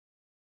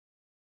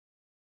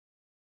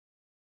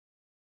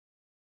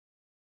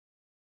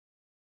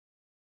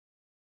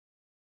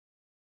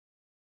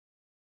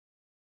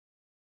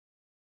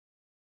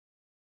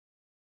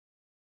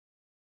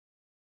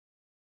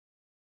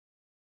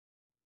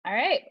All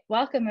right,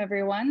 welcome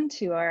everyone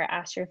to our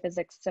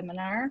astrophysics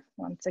seminar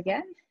once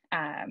again.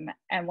 And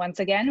once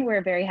again,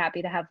 we're very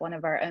happy to have one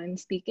of our own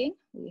speaking.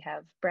 We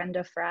have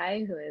Brenda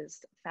Frye, who is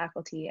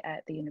faculty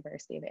at the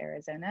University of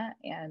Arizona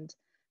and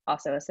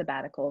also a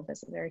sabbatical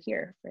visitor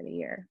here for the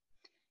year.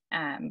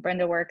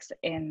 Brenda works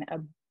in a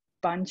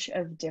bunch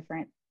of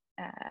different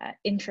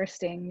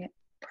interesting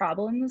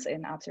problems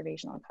in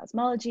observational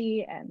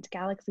cosmology and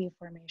galaxy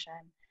formation.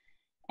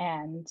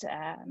 And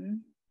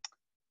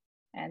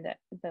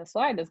the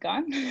slide is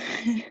gone,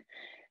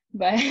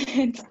 but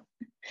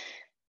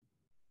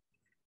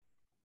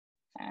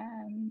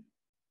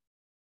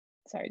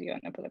sorry, do you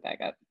want to put it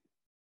back up?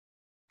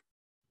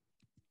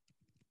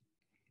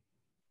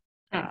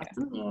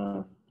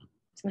 Somehow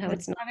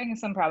it's not having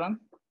some problem.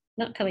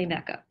 Not coming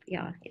back up.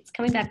 Yeah, it's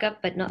coming back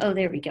up, but no. Oh,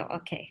 there we go.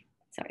 Okay,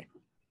 sorry.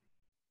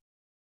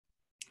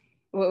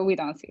 Well, we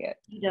don't see it.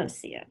 You don't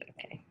see it.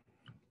 Okay.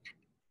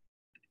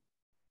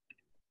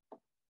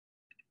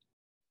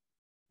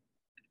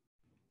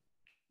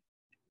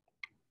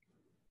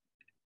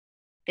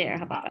 There,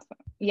 how about awesome.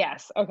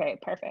 Yes, okay,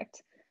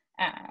 perfect.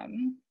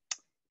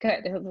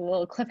 Good, it was a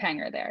little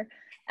cliffhanger there.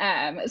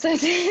 So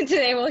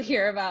today we'll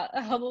hear about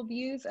Hubble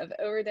views of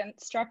overdense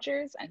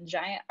structures and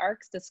giant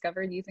arcs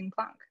discovered using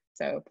Planck.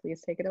 So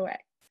please take it away.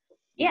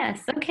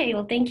 Yes, okay,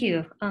 well, thank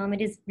you.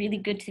 It is really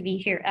good to be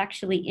here,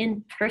 actually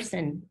in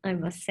person, I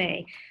must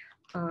say.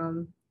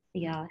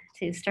 Yeah,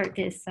 to start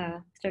this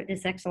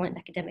excellent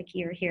academic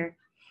year here,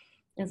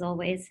 as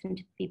always, and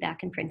to be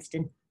back in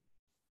Princeton.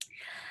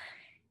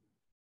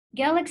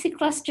 Galaxy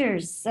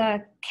clusters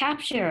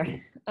capture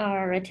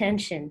our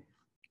attention,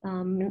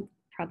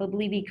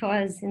 probably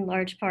because in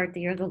large part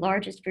they are the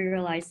largest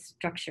visualized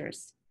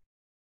structures.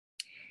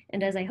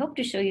 And as I hope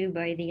to show you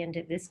by the end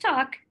of this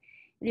talk,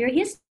 their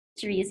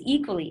history is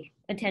equally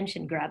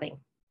attention-grabbing.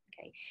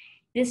 Okay.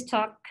 This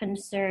talk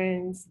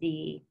concerns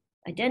the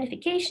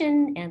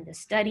identification and the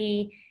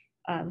study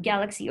of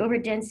galaxy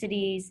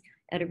overdensities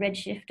at a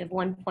redshift of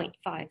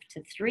 1.5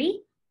 to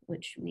 3,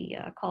 which we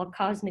call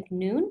cosmic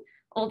noon,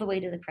 all the way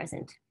to the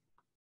present.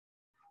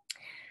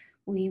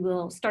 We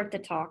will start the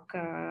talk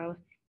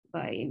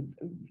by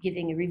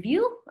giving a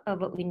review of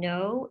what we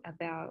know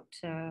about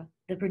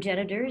the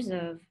progenitors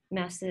of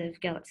massive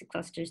galaxy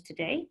clusters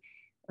today.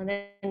 And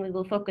then we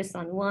will focus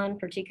on one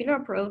particular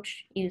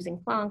approach using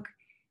Planck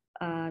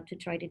to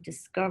try to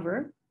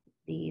discover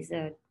these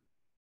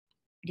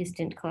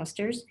distant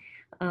clusters,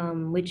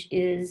 which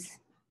is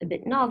a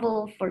bit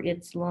novel for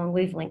its long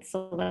wavelength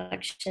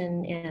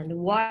selection and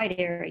wide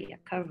area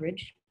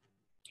coverage.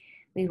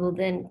 We will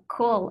then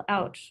call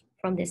out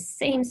from this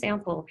same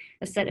sample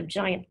a set of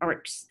giant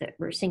arcs that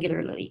were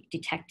singularly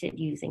detected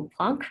using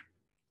Planck,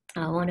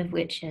 one of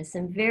which has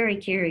some very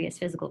curious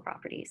physical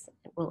properties.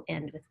 We'll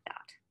end with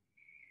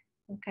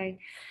that. Okay.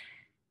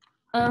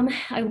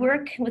 I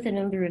work with a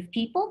number of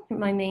people.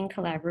 My main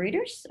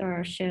collaborators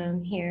are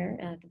shown here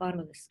at the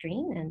bottom of the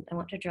screen, and I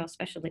want to draw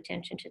special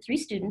attention to 3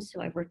 students who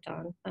I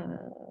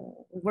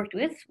worked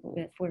with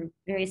for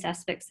various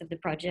aspects of the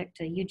project: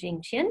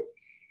 Eugene Chin,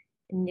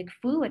 Nick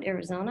Fu at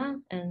Arizona,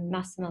 and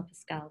Massimo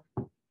Pascal.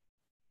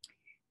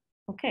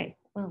 Okay,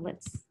 well,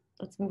 let's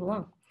move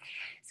along.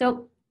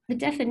 So the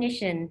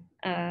definition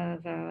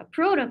of a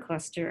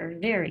protocluster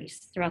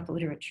varies throughout the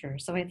literature.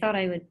 So I thought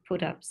I would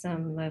put up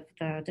some of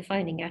the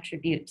defining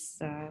attributes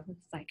so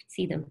I could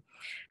see them.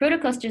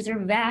 Protoclusters are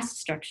vast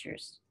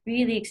structures,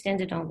 really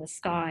extended on the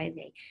sky.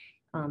 They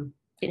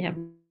can have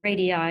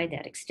radii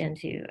that extend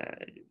to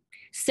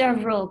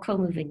several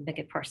co-moving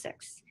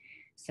megaparsecs.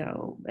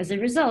 So as a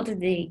result,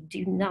 they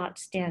do not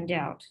stand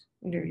out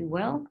very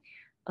well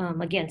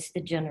against the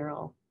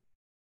general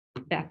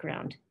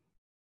background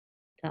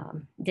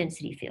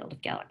density field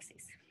of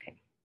galaxies. Okay.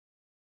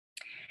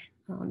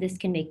 This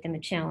can make them a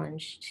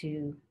challenge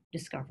to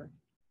discover.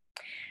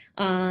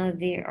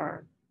 They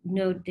are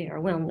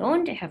well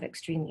known to have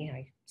extremely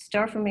high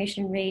star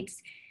formation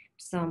rates.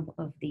 Some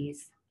of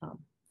these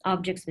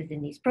objects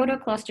within these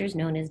protoclusters,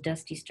 known as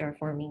dusty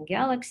star-forming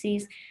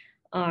galaxies,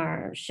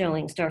 are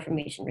showing star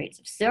formation rates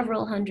of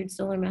several hundred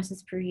solar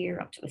masses per year,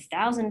 up to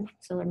 1,000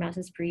 solar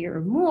masses per year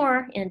or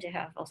more, and to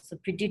have also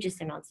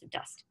prodigious amounts of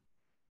dust.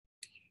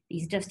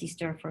 These dusty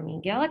star-forming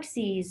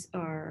galaxies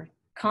are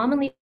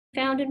commonly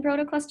found in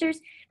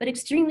protoclusters, but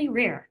extremely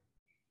rare.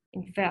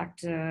 In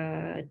fact,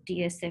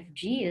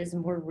 DSFG is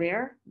more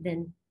rare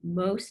than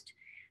most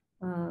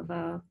of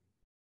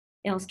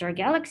L-star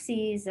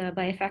galaxies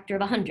by a factor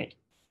of 100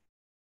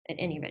 at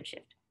any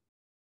redshift.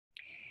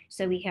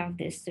 So we have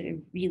this sort of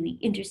really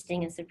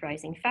interesting and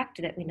surprising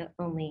fact that we not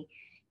only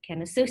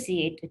can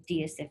associate with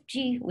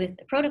DSFG with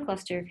a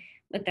protocluster,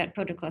 but that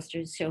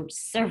protoclusters show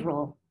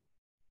several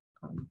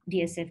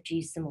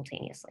DSFGs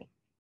simultaneously.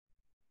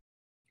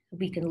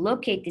 We can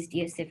locate these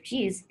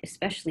DSFGs,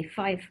 especially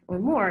 5 or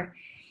more,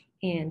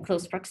 in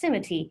close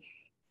proximity,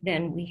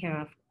 then we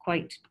have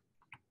quite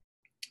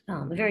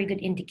a very good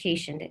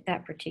indication that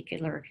that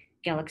particular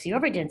galaxy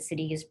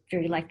overdensity is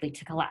very likely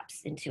to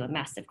collapse into a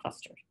massive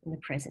cluster in the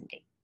present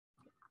day.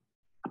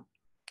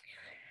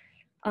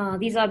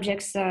 These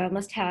objects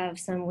must have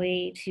some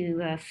way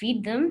to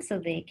feed them so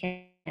they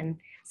can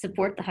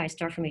support the high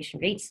star formation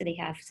rates, so they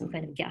have some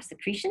kind of gas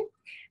accretion.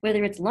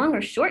 Whether it's long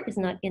or short is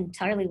not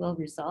entirely well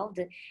resolved.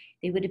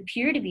 They would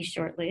appear to be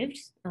short-lived,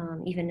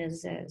 even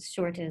as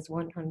short as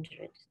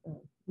 100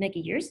 mega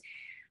years.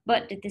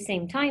 But at the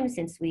same time,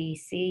 since we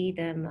see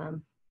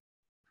them,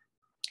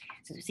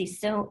 since we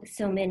see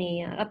so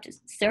many, up to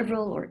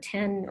several or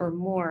 10 or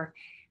more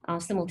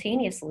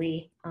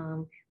simultaneously,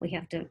 we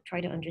have to try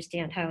to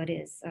understand how it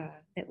is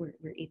that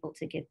we're able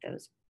to get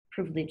those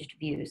privileged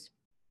views.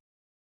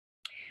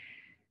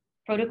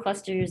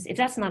 Protoclusters, if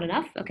that's not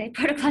enough, okay,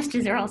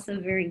 protoclusters are also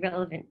very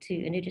relevant to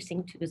and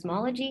interesting to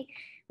cosmology.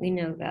 We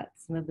know that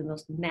some of the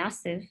most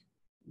massive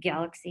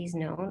galaxies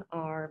known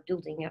are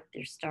building up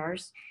their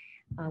stars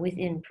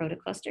within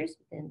protoclusters,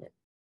 within the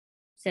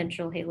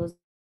central halos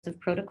of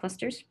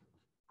protoclusters.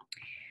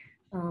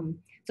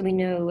 So we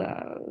know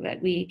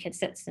that we can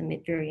set some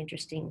very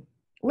interesting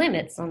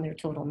limits on their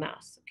total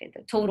mass. Okay,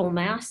 the total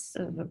mass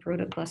of a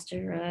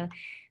protocluster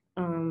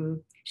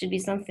should be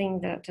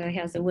something that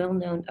has a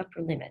well-known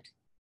upper limit.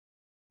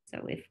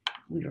 So if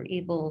we were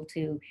able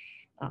to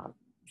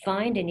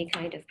find any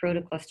kind of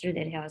protocluster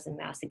that has a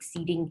mass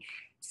exceeding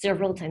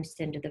several times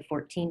 10 to the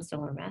 14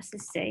 solar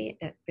masses, say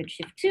at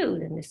redshift 2,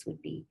 then this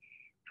would be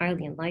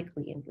highly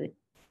unlikely and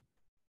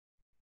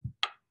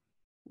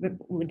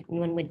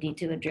one would need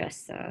to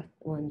address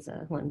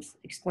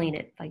explain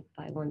it by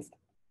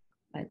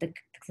the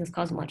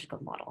cosmological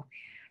model.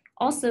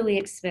 Also, we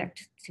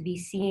expect to be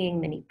seeing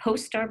many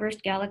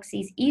post-starburst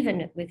galaxies,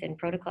 even within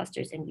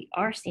protoclusters, and we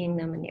are seeing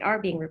them, and they are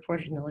being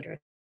reported in the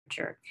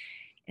literature.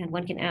 And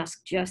one can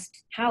ask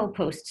just how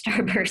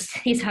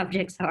post-starburst these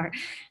objects are.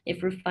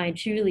 If we find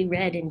truly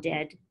red and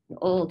dead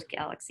old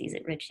galaxies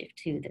at redshift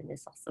 2, then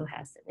this also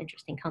has some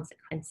interesting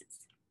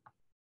consequences.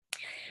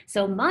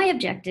 So my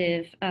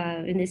objective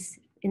in this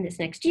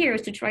next year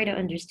is to try to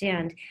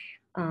understand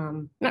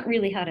not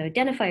really how to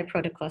identify a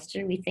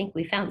protocluster, we think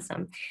we found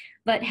some,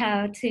 but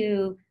how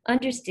to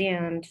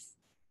understand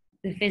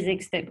the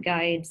physics that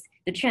guides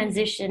the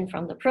transition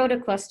from the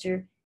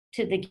protocluster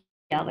to the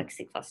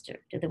galaxy cluster,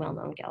 to the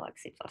well-known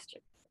galaxy cluster.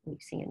 We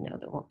see and know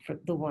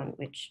the one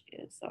which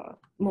is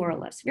more or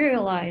less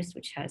virialized,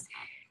 which has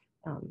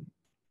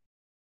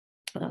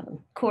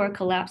core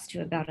collapse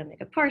to about a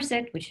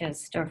megaparsec, which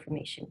has star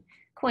formation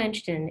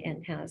quenched and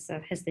has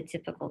the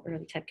typical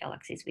early type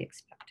galaxies we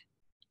expect.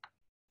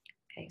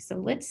 Okay, so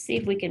let's see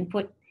if we can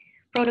put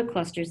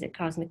protoclusters at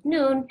cosmic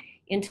noon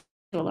into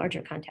a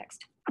larger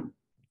context.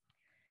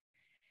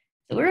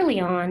 So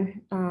early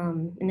on,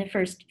 in the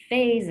first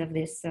phase of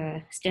this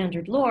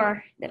standard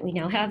lore that we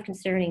now have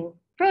concerning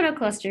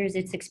protoclusters,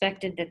 it's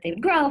expected that they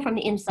would grow from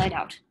the inside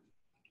out.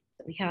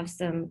 So we have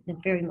the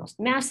very most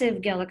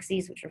massive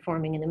galaxies, which are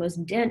forming in the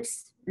most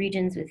dense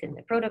regions within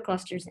the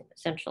protoclusters in the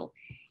central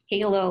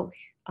halo,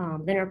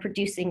 that are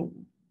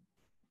producing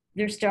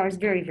their stars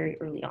very, very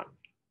early on.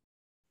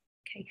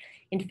 Okay.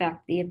 In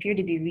fact, they appear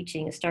to be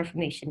reaching a star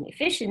formation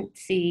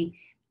efficiency,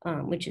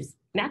 which is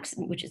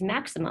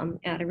maximum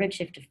at a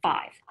redshift of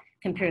 5,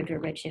 compared to a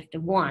redshift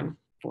of 1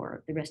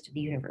 for the rest of the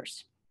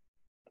universe.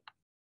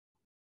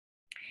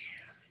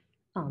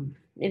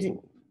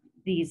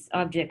 These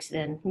objects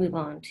then move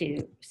on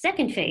to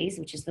second phase,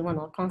 which is the one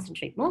I'll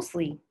concentrate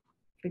mostly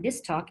for this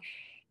talk,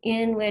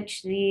 in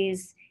which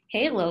these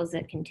halos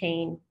that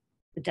contain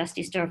the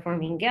dusty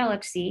star-forming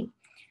galaxy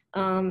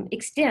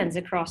extends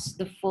across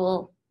the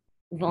full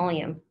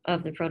volume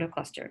of the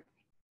protocluster.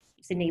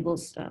 This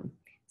enables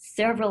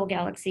several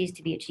galaxies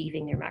to be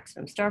achieving their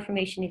maximum star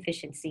formation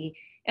efficiency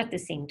at the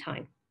same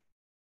time.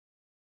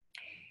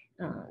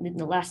 In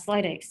the last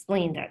slide, I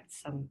explained that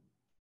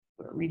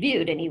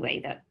reviewed anyway,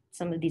 that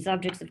some of these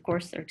objects, of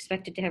course, are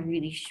expected to have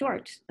really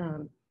short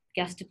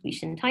gas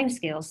depletion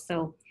timescales.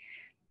 So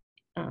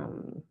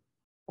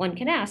one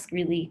can ask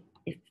really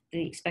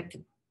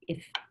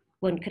if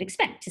one could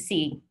expect to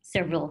see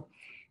several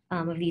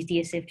of these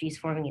DSFGs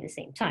forming at the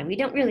same time. We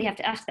don't really have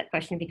to ask that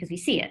question because we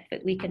see it,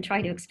 but we can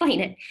try to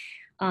explain it.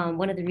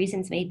 One of the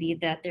reasons may be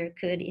that there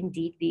could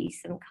indeed be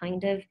some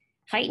kind of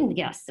heightened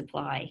gas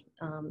supply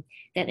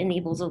that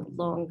enables a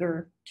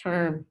longer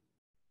term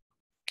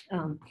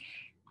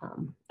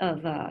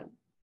of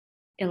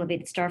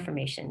elevated star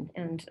formation.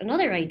 And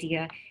another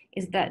idea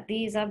is that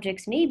these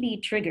objects may be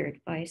triggered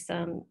by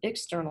some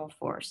external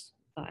force,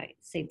 by,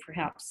 say,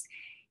 perhaps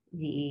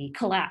the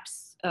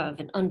collapse of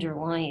an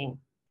underlying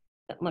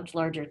but much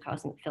larger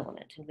cosmic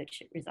filament in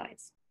which it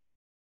resides.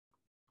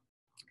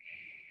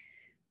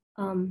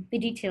 The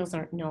details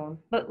aren't known,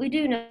 but we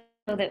do know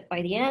that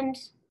by the end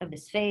of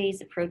this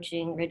phase,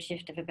 approaching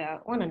redshift of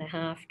about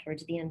 1.5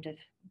 towards the end of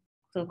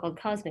so-called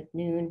cosmic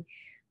noon,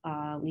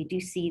 we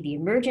do see the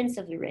emergence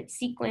of the red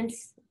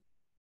sequence,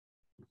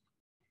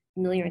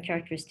 familiar and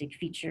characteristic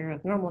feature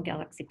of normal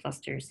galaxy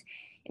clusters.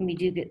 And we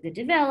do get the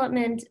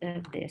development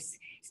of this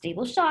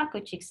stable shock,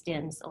 which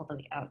extends all the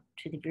way out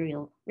to the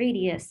virial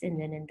radius.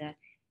 And then in the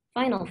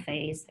final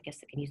phase, I guess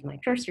I can use my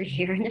cursor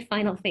here, in the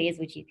final phase,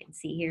 which you can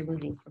see here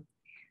moving from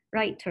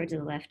right towards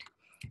the left,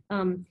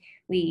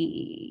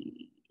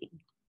 we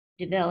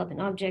develop an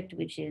object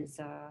which is,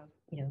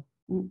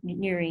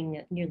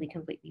 nearly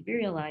completely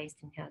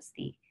virialized and has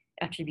the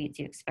attributes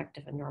you expect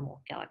of a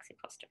normal galaxy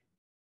cluster.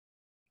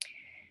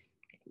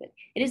 But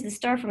it is the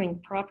star-forming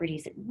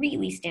properties that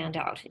really stand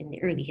out in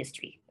the early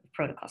history of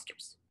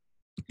protoclusters.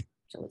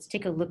 So let's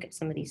take a look at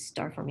some of these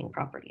star-forming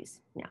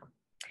properties now.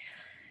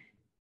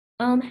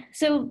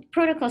 So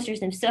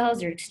protoclusters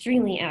themselves are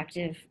extremely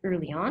active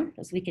early on,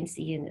 as we can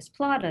see in this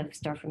plot of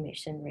star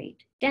formation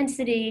rate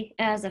density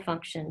as a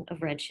function of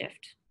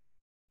redshift.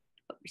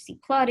 What we see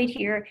plotted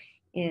here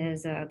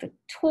is the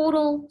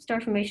total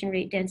star formation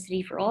rate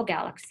density for all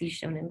galaxies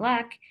shown in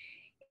black.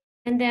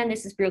 And then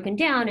this is broken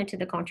down into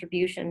the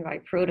contribution by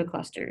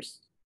protoclusters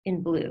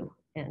in blue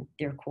and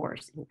their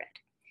cores in red.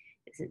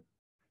 This is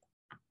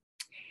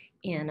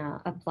in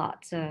a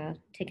plot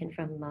taken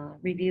from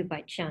review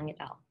by Chang et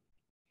al.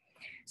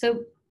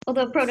 So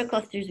although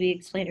protoclusters we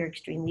explained are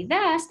extremely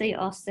vast, they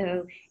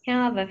also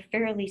have a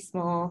fairly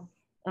small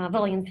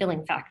volume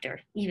filling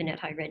factor, even at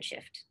high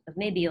redshift, of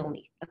maybe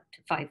only up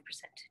to 5%.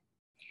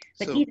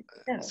 But so,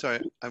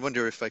 sorry, I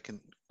wonder if I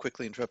can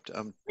quickly interrupt.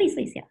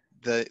 Please, yeah.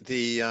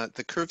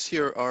 The curves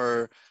here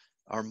are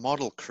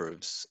model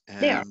curves,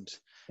 and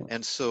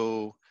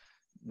so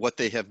what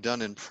they have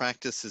done in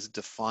practice is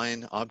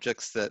define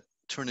objects that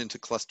turn into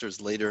clusters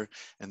later,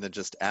 and then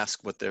just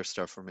ask what their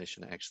star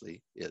formation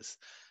actually is.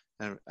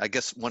 And I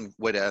guess one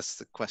way to ask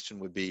the question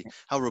would be,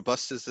 how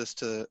robust is this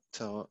to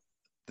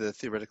the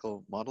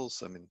theoretical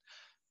models? I mean,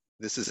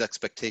 this is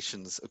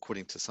expectations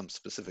according to some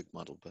specific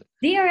model, but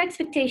they are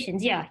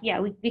expectations. Yeah.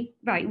 We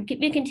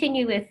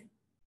continue with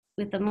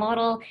the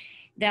model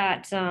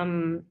that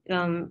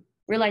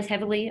relies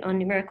heavily on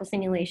numerical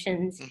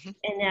simulations,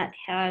 and that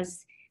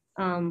has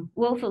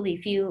woefully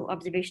few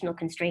observational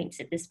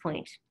constraints at this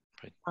point.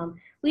 Right.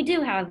 We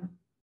do have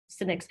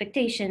some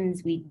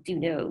expectations. We do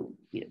know,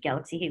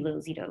 galaxy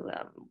halos.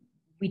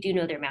 We do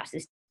know their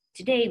masses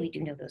today. We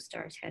do know those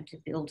stars had to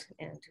build,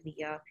 and we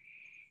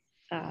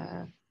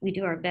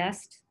do our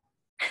best.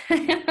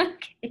 I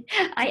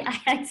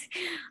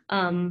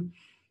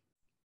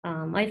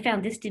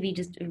found this to be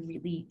just a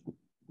really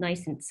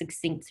nice and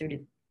succinct sort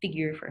of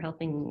figure for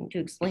helping to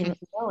explain it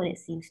well, and it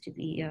seems to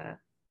be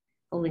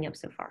holding up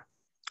so far.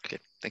 Okay,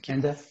 thank you.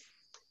 And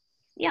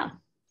yeah,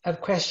 I have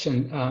a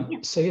question.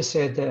 So you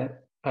said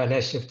that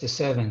redshift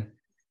 7,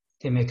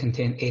 they may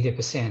contain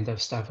 80%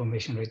 of star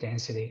formation rate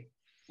density.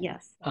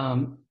 Yes.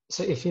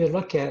 So if you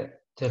look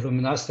at the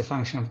luminosity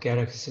function of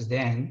galaxies,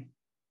 then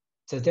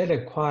does that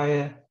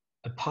require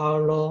a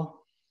power law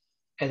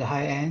at the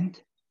high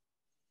end?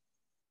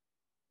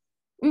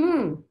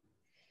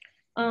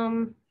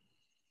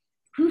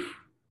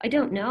 I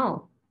don't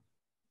know.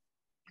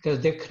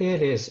 Because there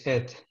clearly is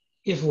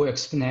if we're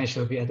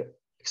exponential, be at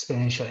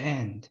exponential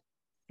end.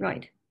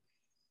 Right.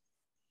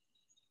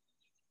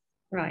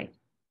 That's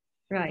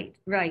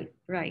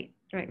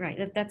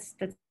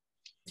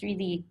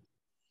really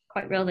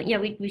quite relevant. Yeah,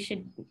 we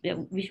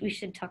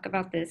should talk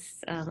about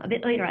this a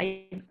bit later.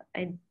 I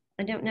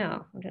don't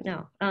know.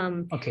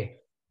 Okay.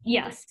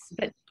 Yes,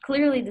 but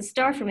clearly the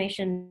star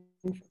formation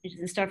is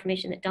the star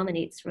formation that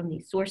dominates from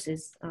these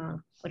sources,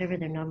 whatever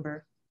their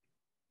number.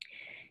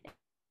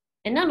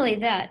 And not only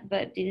that,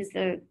 but it is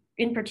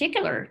in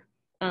particular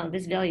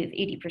this value of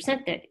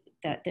 80%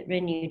 that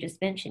Renu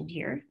just mentioned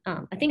here.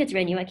 I think it's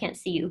Renu. I can't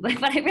see you,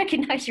 but I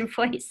recognize your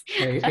voice.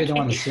 You don't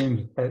want to see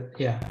me, but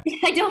yeah.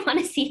 I don't want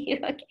to see you.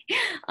 Okay.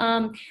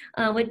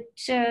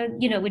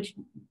 Which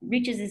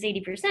reaches this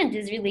 80%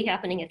 is really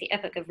happening at the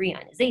epoch of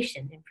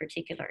reionization in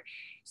particular.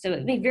 So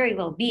it may very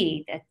well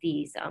be that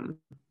these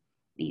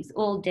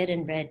old dead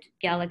and red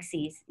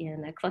galaxies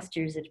in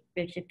clusters at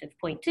redshift of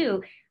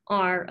 0.2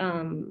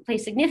 play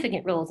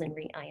significant roles in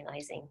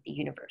reionizing the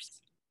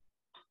universe.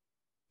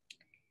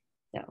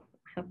 So I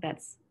hope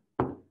that's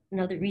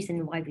another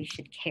reason why we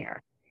should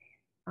care.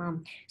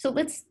 So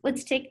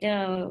let's take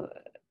now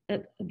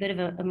a bit of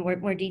a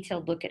more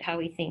detailed look at how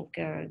we think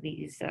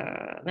these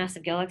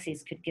massive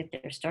galaxies could get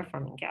their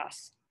star-forming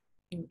gas.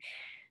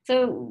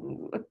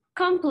 So a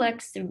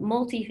complex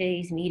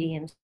multi-phase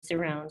medium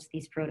surrounds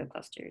these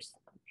protoclusters.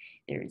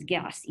 There's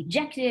gas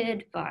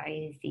ejected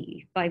by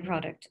the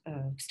byproduct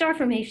of star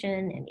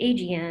formation and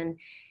AGN,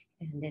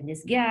 and then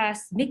this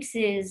gas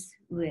mixes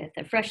with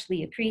a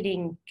freshly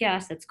accreting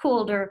gas that's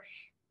colder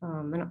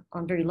on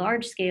very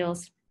large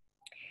scales.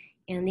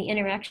 And the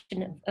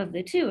interaction of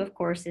the two, of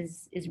course,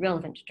 is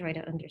relevant to try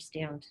to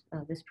understand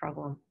this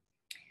problem.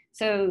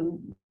 So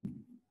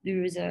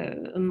there was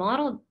a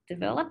model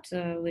developed,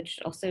 which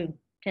also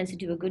tends to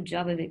do a good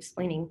job of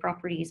explaining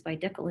properties by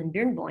Deckel and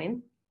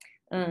Birnbaum,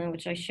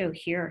 which I show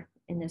here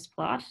in this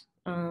plot,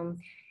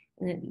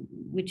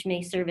 which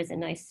may serve as a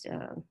nice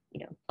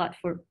plot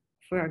for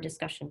our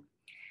discussion.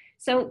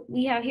 So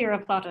we have here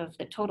a plot of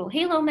the total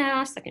halo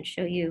mass. I can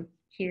show you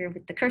here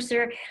with the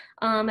cursor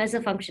as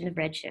a function of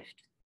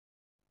redshift.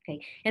 Okay,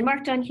 and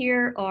marked on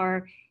here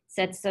are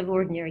sets of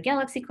ordinary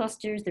galaxy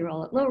clusters. They're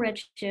all at low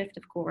redshift,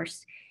 of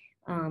course.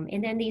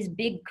 And then these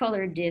big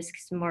colored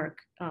disks mark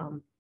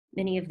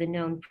many of the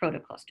known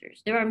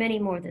protoclusters. There are many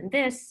more than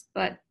this,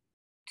 but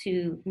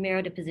to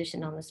merit a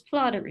position on this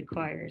plot, it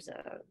requires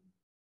a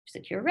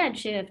secure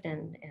redshift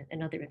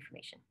and other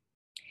information.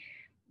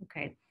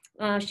 Okay,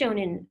 shown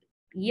in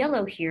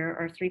yellow here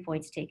are 3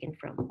 points taken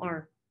from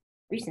our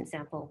recent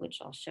sample, which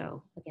I'll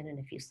show again in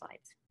a few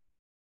slides.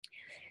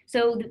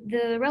 So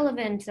the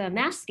relevant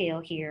mass scale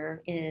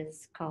here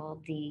is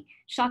called the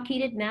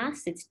shock-heated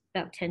mass. It's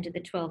about 10 to the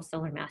 12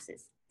 solar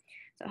masses.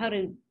 So how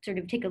to sort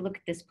of take a look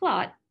at this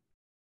plot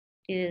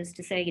is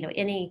to say,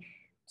 any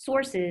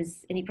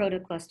sources, any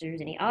protoclusters,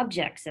 any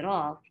objects at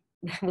all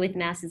with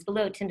masses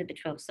below 10 to the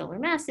 12 solar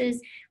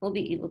masses will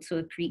be able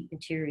to accrete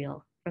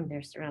material from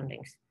their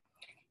surroundings.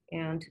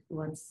 And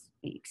once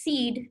we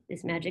exceed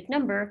this magic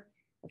number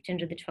of 10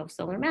 to the 12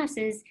 solar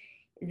masses,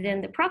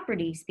 then the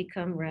properties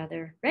become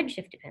rather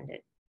redshift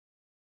dependent.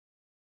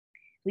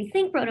 We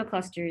think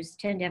protoclusters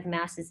tend to have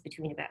masses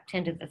between about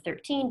 10 to the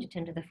 13 to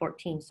 10 to the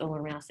 14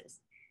 solar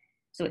masses.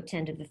 So at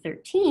 10 to the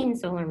 13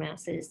 solar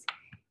masses,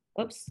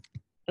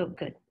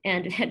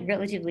 and at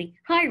relatively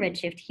high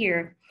redshift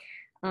here,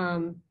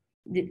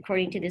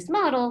 according to this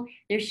model,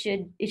 it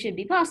should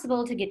be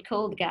possible to get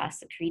cold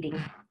gas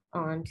accreting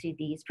onto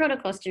these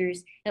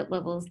protoclusters at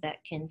levels that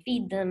can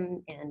feed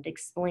them and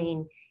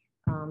explain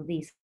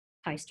these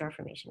high star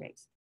formation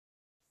rates.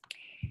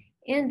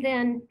 And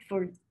then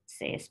for,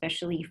 say,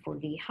 especially for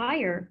the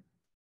higher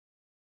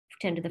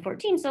 10 to the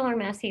 14 solar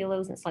mass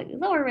halos and slightly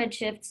lower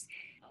redshifts,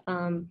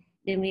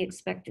 then we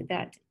expect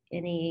that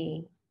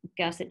any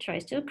gas that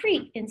tries to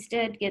accrete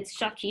instead gets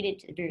shock heated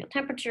to the virial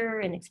temperature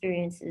and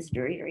experiences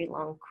very, very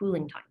long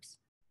cooling times.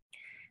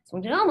 So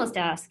one can almost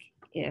ask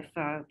if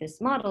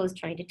this model is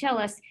trying to tell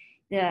us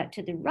that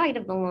to the right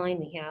of the line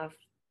we have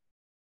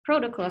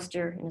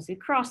protocluster, and as we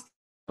cross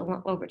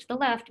over to the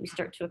left, we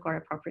start to acquire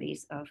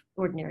properties of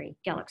ordinary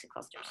galaxy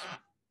clusters.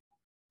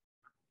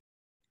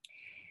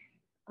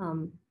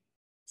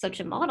 Such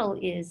a model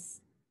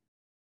is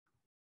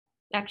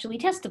actually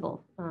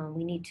testable.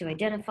 We need to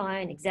identify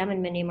and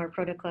examine many more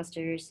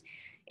protoclusters.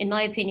 In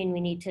my opinion,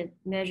 we need to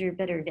measure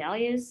better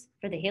values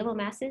for the halo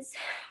masses.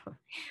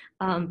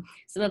 Some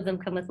of them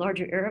come with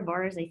larger error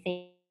bars, I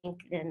think,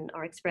 than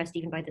are expressed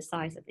even by the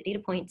size of the data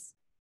points.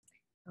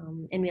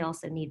 And we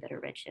also need better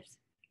redshifts.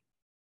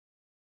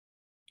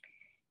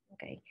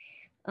 Okay,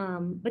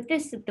 but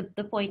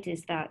the point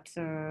is that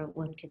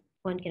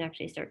one can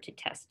actually start to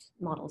test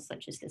models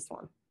such as this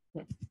one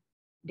with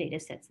data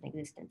sets in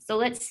existence. So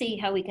let's see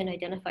how we can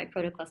identify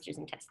protoclusters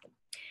and test them.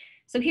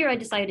 So here I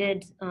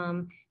decided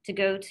to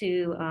go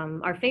to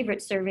our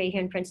favorite survey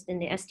here in Princeton,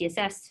 the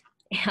SDSS,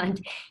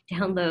 and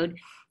download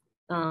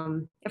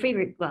a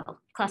favorite,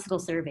 classical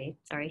survey,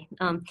 sorry.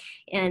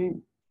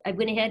 And I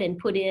went ahead and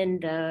put in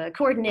the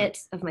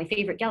coordinates of my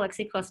favorite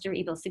galaxy cluster,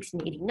 Ebel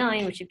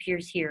 1689, which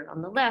appears here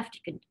on the left.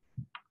 You can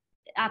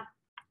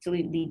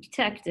absolutely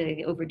detect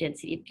the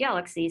overdensity of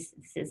galaxies.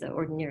 This is an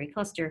ordinary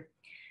cluster.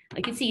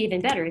 I can see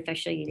even better if I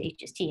show you the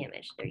HST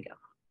image. There you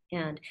go.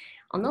 And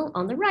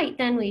on the right,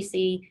 then we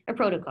see a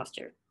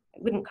protocluster. I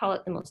wouldn't call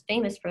it the most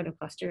famous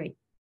protocluster. I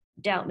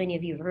doubt many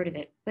of you have heard of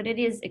it, but it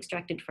is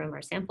extracted from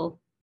our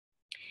sample.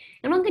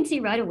 And one can see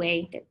right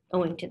away that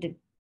owing to the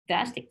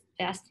vast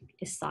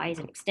size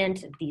and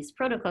extent of these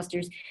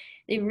protoclusters,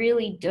 they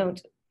really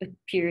don't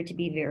appear to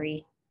be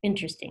very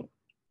interesting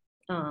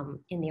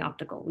in the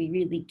optical. We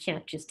really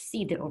can't just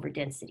see the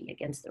overdensity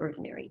against the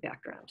ordinary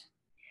background.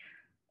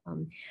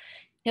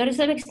 Now, to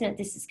some extent,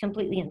 this is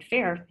completely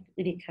unfair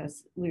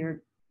because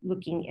we're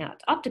looking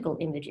at optical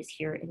images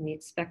here, and we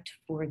expect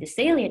for the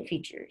salient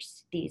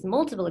features, these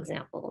multiple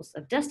examples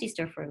of dusty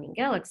star-forming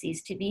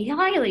galaxies, to be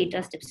highly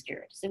dust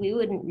obscured. So we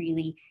wouldn't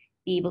really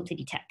be able to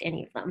detect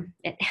any of them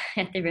at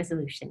the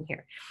resolution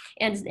here,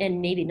 and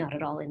maybe not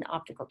at all in the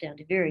optical down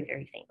to very,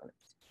 very faint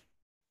limits.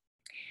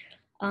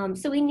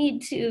 So we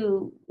need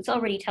to, it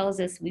already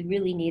tells us we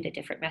really need a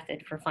different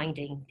method for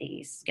finding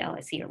these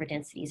galaxy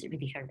overdensities at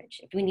really high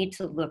redshift. We need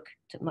to look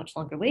to much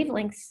longer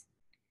wavelengths,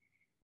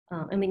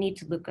 and we need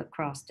to look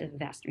across the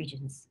vast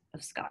regions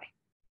of sky.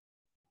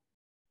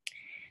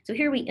 So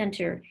here we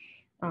enter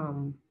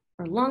our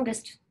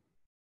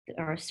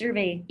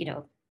survey,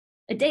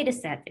 a data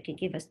set that can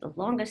give us the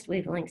longest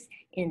wavelengths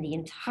in the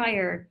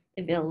entire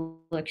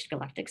available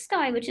extragalactic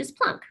sky, which is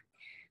Planck.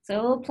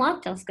 So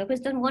Planck telescope has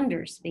done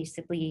wonders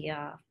basically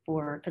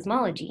for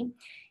cosmology.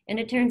 And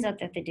it turns out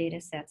that the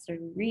data sets are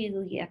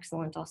really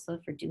excellent also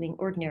for doing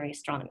ordinary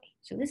astronomy.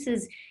 So this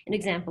is an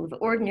example of an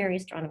ordinary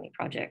astronomy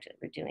project that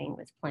we're doing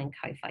with Planck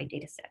Hi-Fi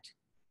data set.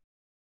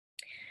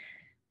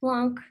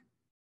 Planck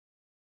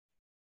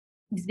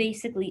is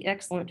basically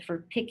excellent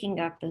for picking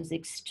up those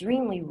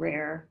extremely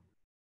rare,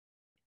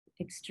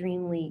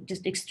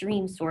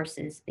 extreme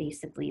sources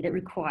basically that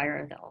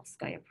require the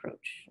all-sky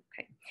approach.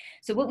 Okay,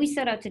 so what we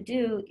set out to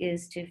do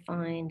is to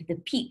find the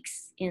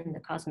peaks in the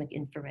cosmic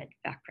infrared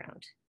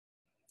background.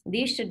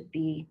 These should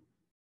be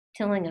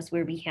telling us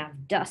where we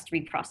have dust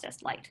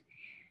reprocessed light.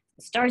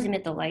 The stars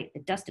emit the light, the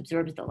dust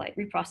absorbs the light,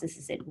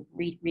 reprocesses it, and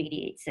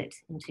radiates it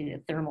into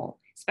the thermal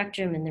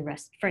spectrum, and the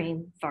rest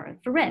frame far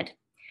infrared.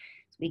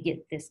 So we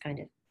get this kind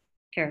of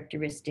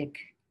characteristic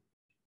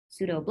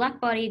pseudo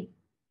blackbody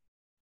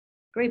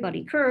gray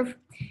body curve.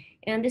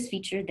 And this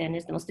feature then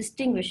is the most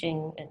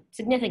distinguishing and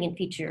significant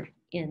feature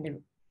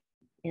in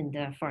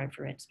the far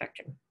infrared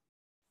spectrum.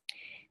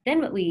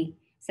 Then what we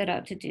set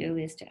out to do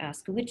is to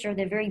ask which are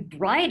the very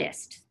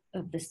brightest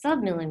of the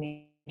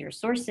sub-millimeter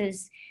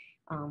sources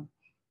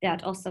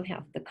that also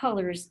have the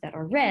colors that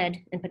are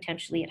red and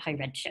potentially at high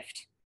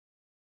redshift.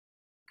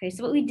 Okay,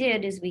 so what we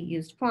did is we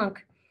used Planck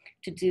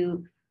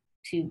to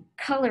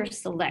color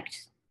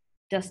select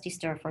dusty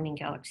star forming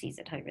galaxies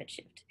at high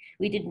redshift.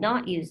 We did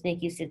not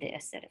make use of the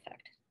SZ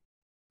effect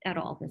at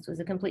all. This was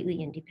a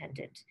completely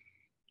independent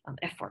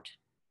effort.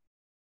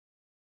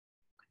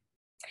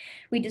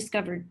 We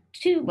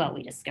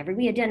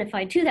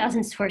identified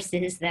 2,000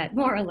 sources that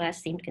more or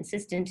less seemed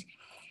consistent.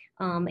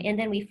 And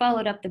then we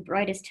followed up the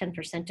brightest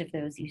 10% of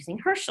those using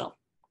Herschel.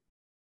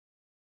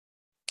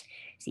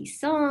 See,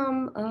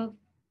 some of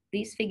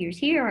these figures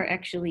here are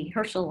actually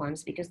Herschel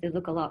ones because they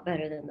look a lot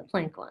better than the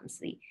Planck ones.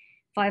 The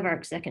 5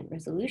 arc-second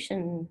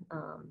resolution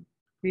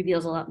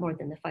reveals a lot more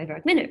than the 5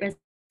 arc-minute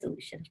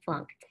resolution of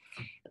Planck.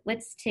 But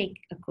let's take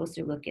a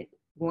closer look at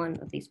one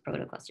of these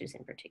protoclusters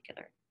in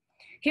particular.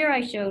 Here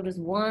I showed was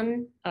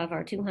one of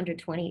our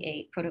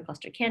 228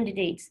 protocluster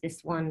candidates.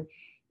 This one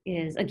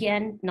is,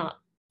 again, not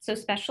so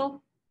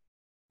special.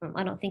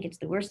 I don't think it's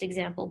the worst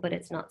example, but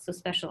it's not so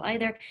special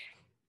either.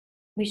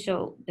 We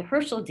show the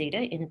Herschel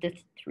data in the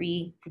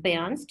 3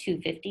 bands,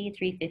 250,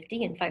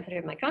 350, and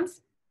 500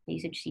 microns. You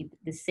should see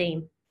the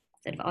same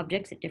set of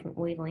objects at different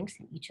wavelengths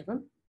in each of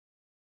them.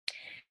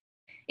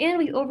 And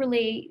we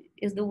overlay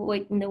in the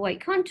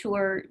white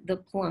contour, the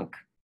Planck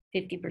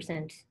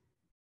 50%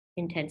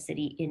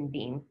 intensity in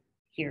beam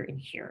here and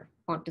here.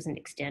 Planck doesn't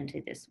extend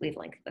to this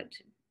wavelength, but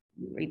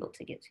we were able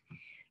to get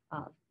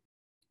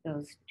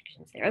those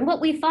detections there. And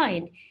what we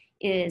find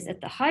is at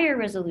the higher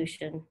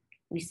resolution,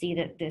 we see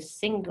that this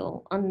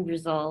single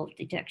unresolved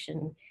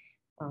detection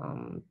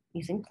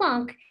using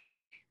Planck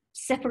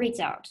separates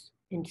out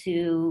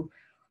into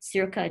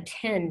circa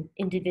 10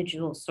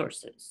 individual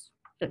sources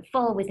that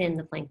fall within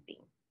the Planck beam.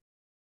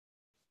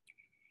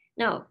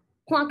 Now,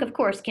 Planck, of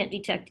course, can't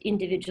detect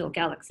individual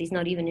galaxies,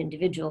 not even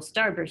individual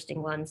starbursting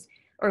ones,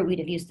 or we'd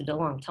have used it a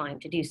long time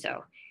to do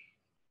so.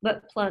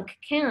 But Planck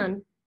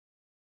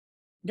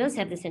does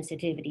have the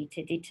sensitivity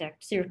to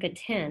detect circa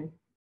 10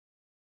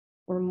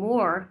 or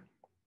more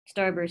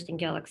starbursting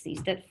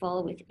galaxies that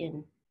fall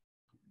within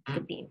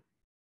the beam.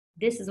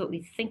 This is what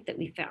we think that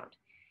we found.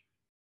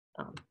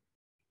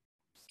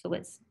 So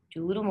let's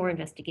do a little more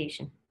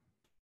investigation.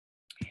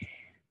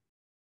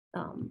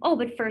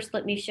 But first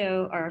let me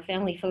show our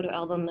family photo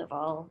album of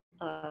all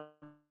of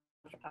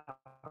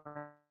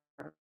our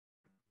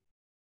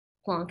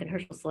Planck and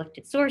Herschel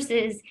selected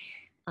sources.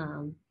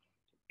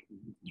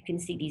 You can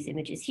see these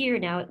images here.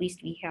 Now at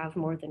least we have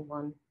more than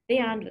one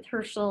band with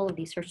Herschel.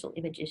 These Herschel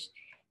images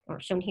are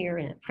shown here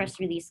in a press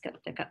release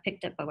that got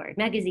picked up by Wired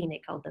magazine.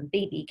 They called them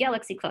baby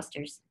galaxy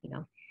clusters,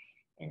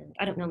 and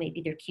I don't know,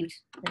 maybe they're cute.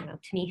 I don't know,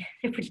 to me,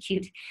 they're pretty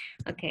cute.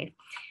 Okay,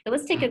 so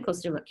let's take a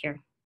closer look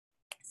here.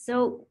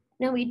 So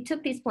now we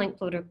took these Planck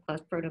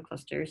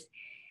protoclusters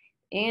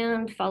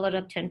and followed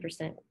up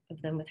 10%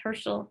 of them with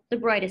Herschel, the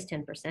brightest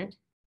 10%.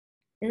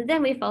 And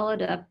then we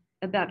followed up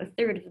about a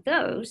third of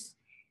those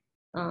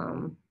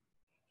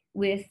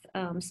with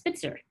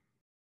Spitzer.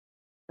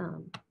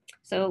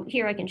 So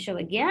here I can show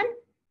again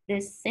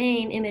this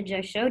same image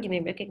I showed. You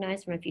may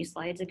recognize from a few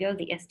slides ago,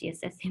 the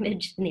SDSS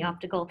image in the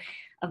optical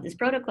of this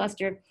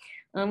protocluster,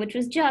 which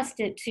was just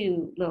at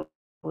 2 low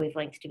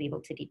wavelengths to be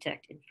able to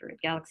detect infrared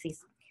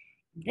galaxies.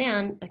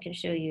 Then I can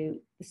show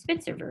you the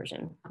Spitzer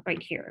version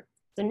right here.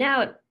 So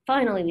now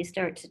finally we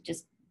start to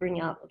just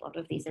bring out a lot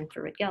of these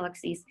infrared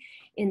galaxies.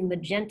 In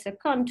magenta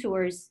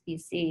contours, you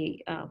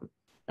see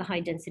the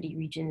high density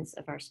regions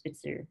of our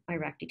Spitzer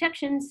IRAC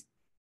detections.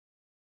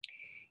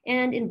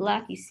 And in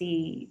black, you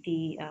see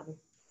the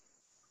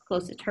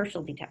closest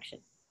Herschel detection.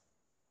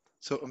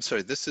 So I'm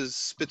sorry, this is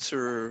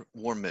Spitzer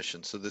warm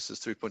mission. So this is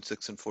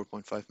 3.6 and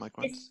 4.5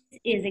 microns? This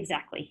is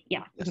exactly,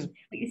 yeah. Yes. What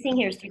you're seeing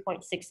here is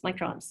 3.6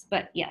 microns,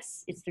 but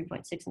yes, it's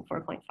 3.6 and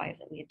 4.5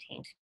 that we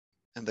obtained.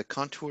 And the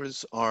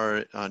contours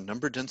are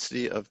number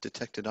density of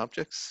detected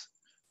objects?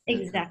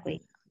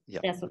 Exactly.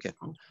 Yeah. That's what Okay. the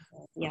contours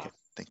are. Yeah. Okay.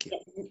 Thank you.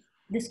 Yeah.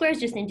 The squares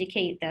just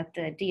indicate that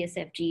the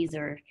DSFGs,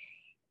 or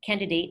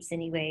candidates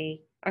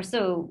anyway, are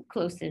so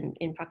close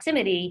in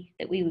proximity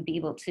that we would be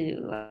able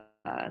to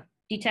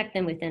detect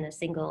them within a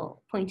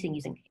single pointing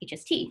using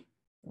HST,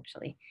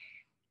 actually.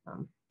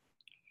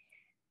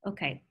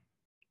 Okay.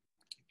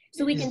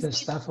 So we can see the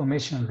star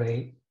formation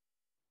rate,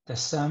 the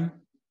sum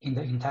in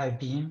the entire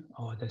beam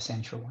or the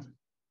central one?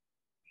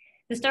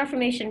 The star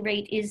formation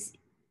rate is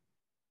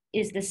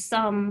the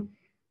sum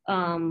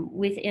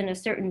within a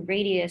certain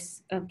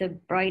radius of the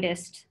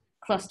brightest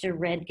cluster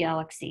red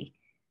galaxy.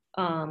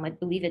 I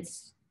believe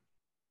it's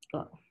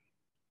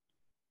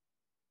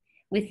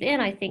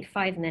within, I think,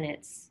 5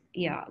 minutes.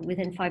 Yeah,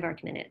 within 5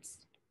 arc minutes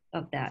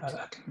of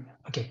that.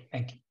 Okay,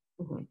 thank you.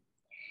 Mm-hmm.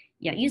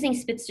 Yeah, using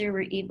Spitzer,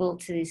 we're able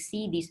to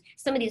see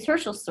some of these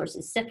Herschel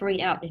sources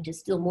separate out into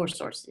still more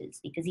sources,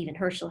 because even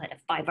Herschel had a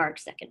 5 arc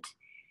second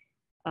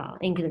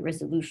angular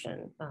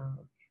resolution,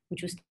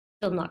 which was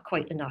still not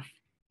quite enough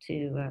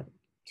to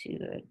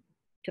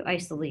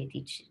isolate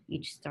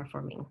each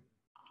star-forming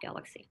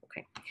galaxy.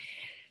 Okay.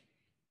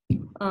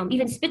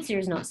 Even Spitzer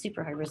is not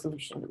super high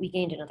resolution, but we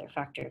gained another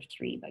factor of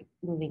 3 by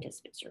moving to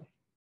Spitzer.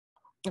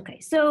 Okay,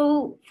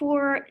 so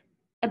for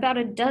about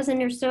a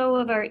dozen or so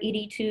of our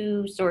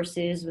 82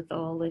 sources with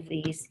all of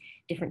these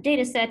different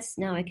data sets,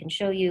 now I can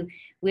show you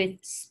with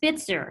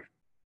Spitzer,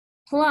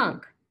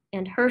 Planck,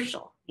 and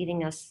Herschel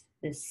giving us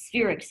the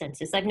spheric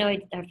census. I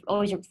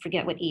always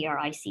forget what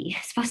ERIC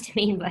is supposed to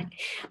mean, but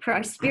for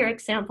our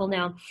spheric sample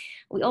now,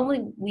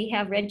 we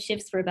have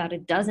redshifts for about a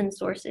dozen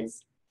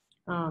sources.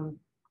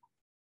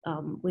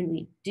 When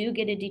we do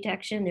get a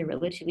detection, they're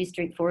relatively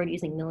straightforward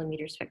using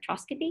millimeter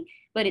spectroscopy,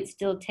 but it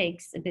still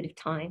takes a bit of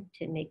time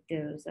to make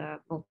those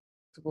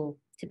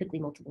typically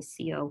multiple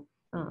CO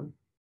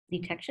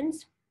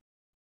detections.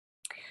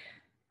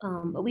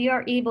 But we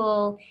are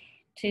able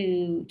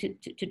to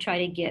try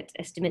to get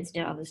estimates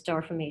now of the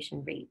star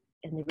formation rate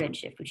and the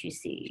redshift, which you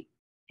see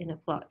in a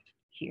plot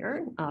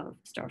here of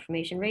star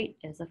formation rate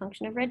as a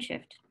function of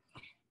redshift.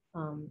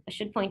 I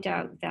should point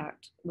out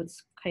that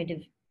what's kind of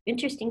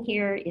interesting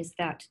here is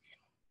that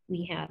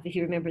we have, if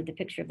you remember the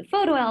picture of the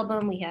photo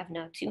album, we have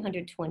now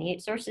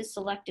 228 sources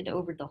selected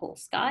over the whole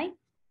sky.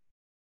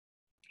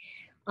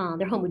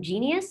 They're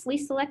homogeneously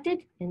selected,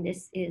 and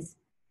this is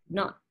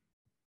not,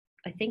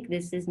 I think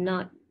this is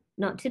not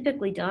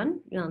typically done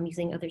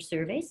using other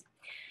surveys.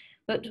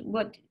 But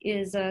what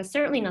is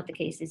certainly not the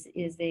case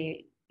is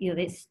they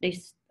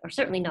are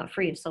certainly not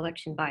free of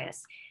selection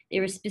bias. They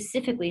were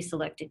specifically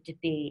selected to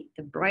be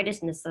the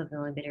brightest in the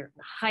submillimeter,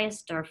 the highest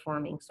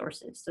star-forming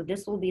sources. So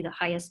this will be the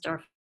highest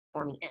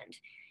star-forming end.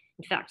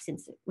 In fact,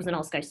 since it was an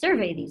all-sky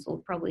survey, these will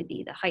probably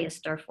be the highest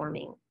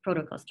star-forming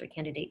protocluster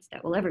candidates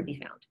that will ever be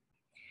found.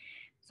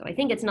 So I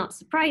think it's not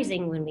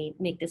surprising when we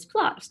make this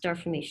plot of star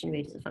formation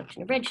rate as a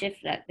function of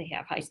redshift that they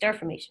have high star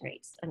formation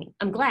rates. I mean,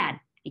 I'm glad,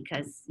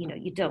 because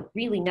you don't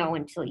really know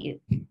until you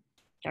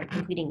start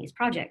completing these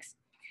projects.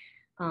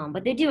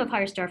 But they do have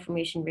higher star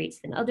formation rates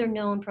than other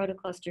known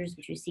protoclusters,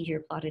 which you see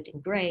here plotted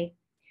in gray,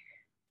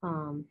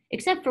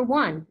 except for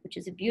one, which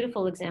is a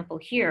beautiful example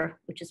here,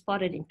 which is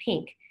plotted in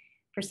pink.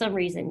 For some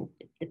reason,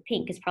 the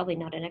pink is probably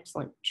not an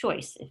excellent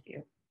choice if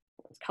you're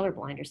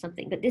colorblind or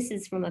something, but this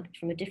is from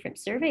a different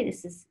survey.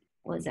 This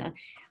was a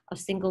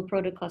single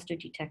protocluster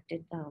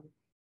detected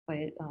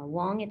by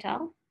Wang et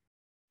al.,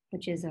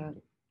 which is a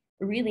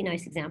really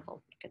nice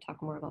example. I could talk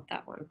more about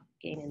that one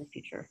again in the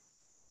future.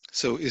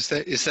 So is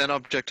that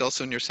object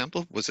also in your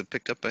sample? Was it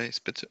picked up by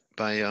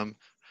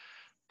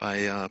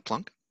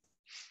Planck?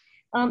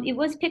 It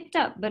was picked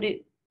up, but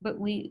it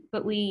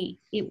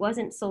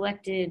wasn't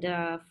selected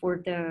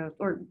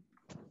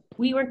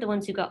we weren't the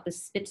ones who got the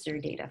Spitzer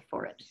data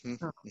for it.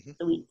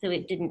 So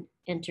it didn't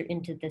enter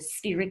into the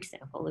spheric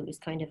sample. It was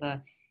kind of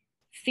a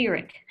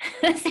spheric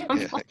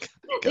sample.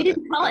 We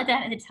didn't call it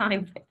that at the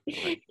time. But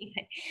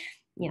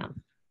yeah,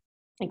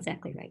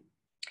 exactly right.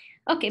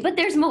 Okay, but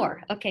there's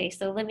more. Okay,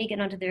 so let me get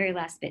on to the very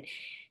last bit.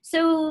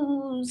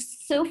 So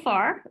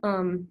far,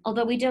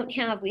 although we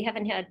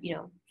haven't had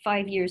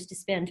 5 years to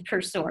spend per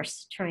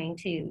source trying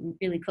to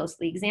really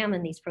closely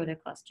examine these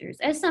protoclusters,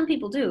 as some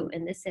people do,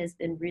 and this has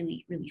been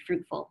really, really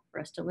fruitful for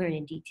us to learn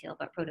in detail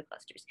about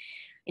protoclusters.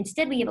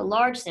 Instead, we have a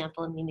large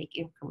sample and we make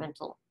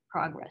incremental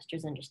progress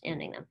towards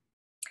understanding them.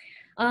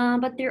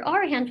 But there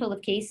are a handful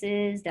of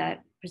cases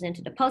that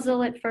presented a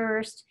puzzle at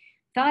first.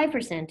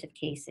 5% of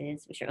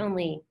cases, which are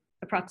only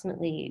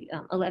approximately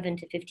 11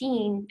 to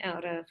 15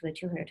 out of the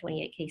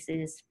 228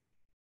 cases,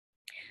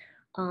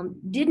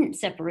 didn't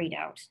separate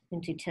out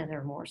into 10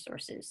 or more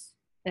sources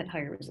at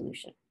higher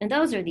resolution. And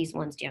those are these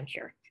ones down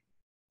here.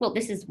 Well,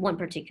 this is one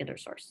particular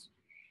source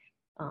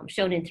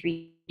shown in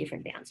 3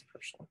 different bands of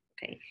Herschel.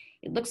 Okay,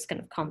 it looks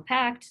kind of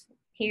compact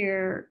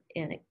here,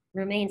 and it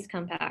remains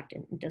compact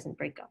and it doesn't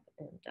break up.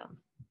 And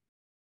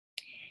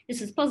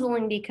this is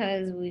puzzling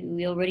because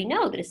we already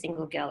know that a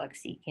single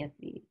galaxy can't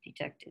be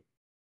detected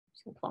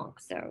in Planck.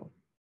 So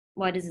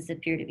why does this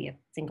appear to be a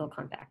single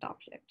compact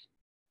object?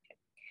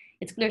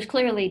 There's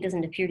clearly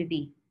doesn't appear to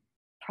be,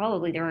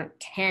 probably there aren't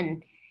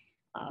 10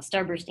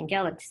 starbursting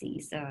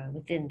galaxies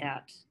within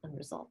that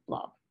unresolved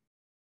blob.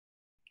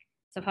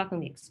 So how can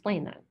we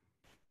explain that?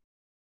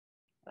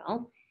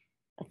 Well,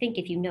 I think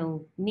if you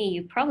know me,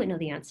 you probably know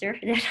the answer.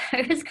 That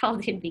I was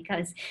called in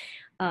because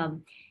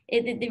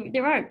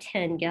there aren't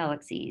 10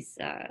 galaxies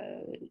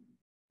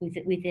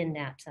within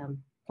that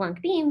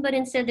Planck beam, but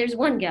instead there's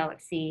one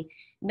galaxy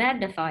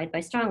magnified by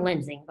strong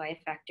lensing by a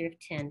factor of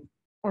 10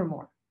 or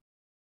more.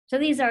 So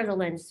these are the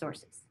lens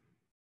sources,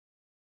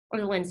 or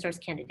the lens source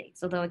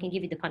candidates, although I can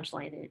give you the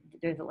punchline,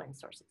 they're the lens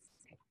sources.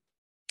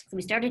 So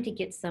we started to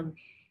get some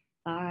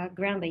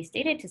ground-based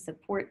data to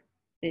support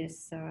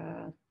this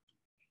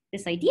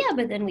idea,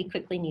 but then we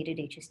quickly needed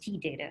HST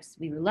data. So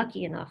we were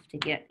lucky enough to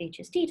get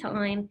HST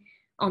time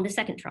on the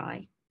second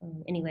try,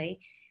 anyway,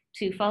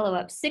 to follow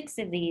up 6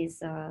 of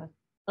these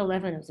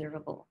 11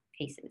 observable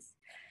cases.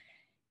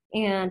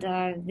 And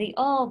they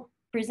all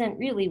present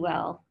really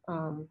well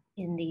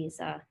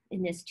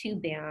in this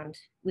 2-band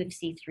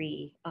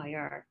WIFC3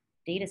 IR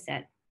data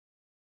set,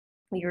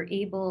 we were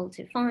able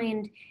to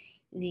find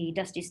the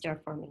dusty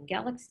star-forming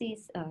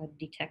galaxies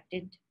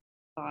detected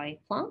by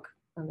Planck,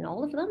 in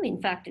all of them.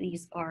 In fact,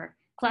 these are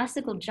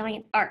classical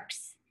giant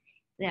arcs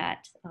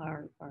that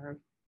are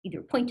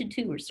either pointed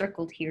to or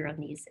circled here on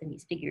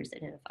these figures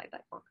identified by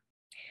Planck.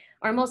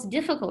 Our most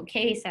difficult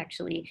case,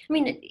 actually, I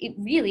mean, it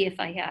really, if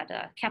I had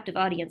a captive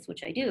audience,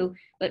 which I do,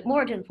 but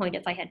more to the point,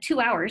 if I had 2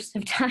 hours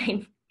of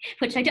time,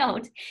 which I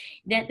don't,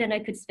 then I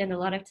could spend a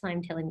lot of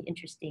time telling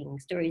interesting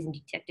stories and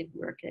detective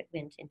work that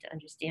went into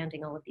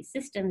understanding all of these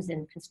systems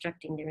and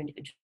constructing their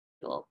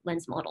individual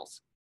lens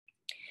models.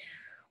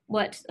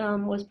 What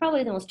was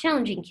probably the most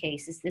challenging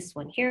case is this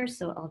one here.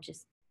 So I'll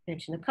just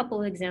mention a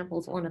couple of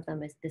examples. One of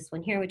them is this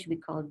one here, which we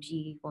call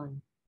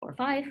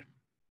G145.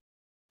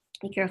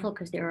 Be careful,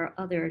 because there are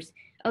other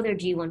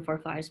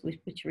G145s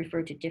which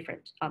refer to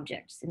different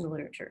objects in the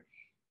literature.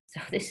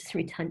 So this is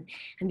an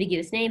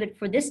ambiguous name, but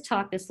for this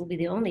talk, this will be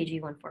the only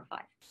G145.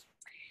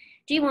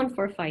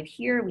 G145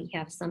 here, we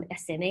have some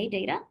SMA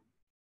data,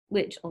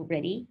 which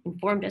already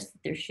informed us that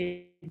there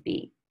should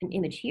be an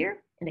image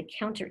here and a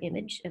counter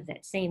image of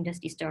that same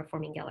dusty star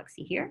forming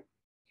galaxy here.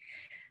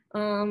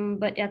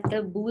 But at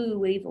the blue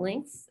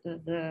wavelengths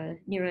of the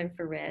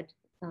near-infrared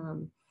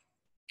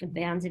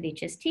bands of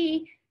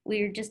HST,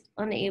 we're just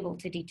unable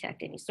to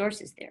detect any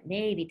sources there.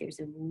 Maybe there's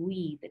a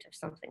wee bit of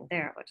something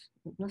there, but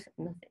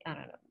nothing, I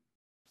don't know.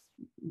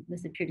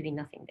 This appeared to be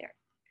nothing there.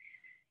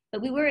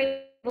 But we were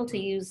able to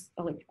use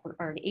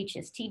our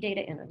HST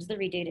data and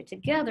auxiliary data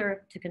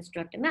together to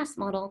construct a mass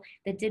model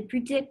that did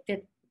predict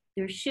that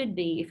there should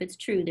be, if it's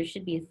true, there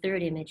should be a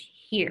third image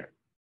here.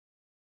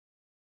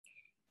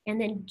 And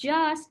then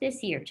just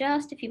this year,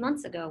 just a few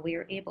months ago, we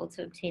were able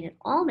to obtain an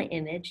ALMA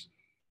image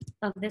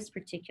of this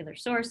particular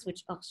source,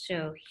 which I'll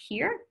show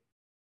here.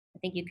 I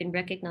think you can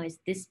recognize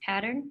this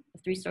pattern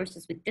of 3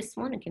 sources with this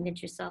one and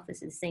convince yourself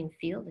this is the same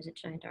field. There's a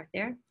giant arc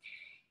there.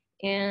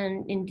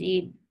 And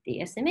indeed,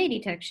 the SMA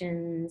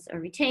detections are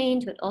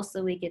retained, but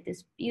also we get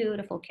this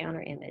beautiful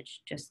counter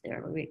image just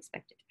there where we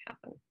expect it to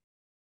happen.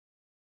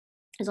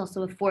 There's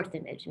also a 4th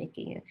image,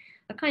 making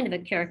a kind of a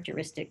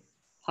characteristic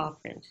paw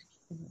print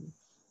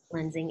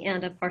lensing,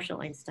 and a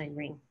partial Einstein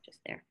ring just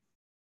there.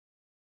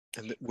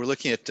 And we're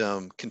looking at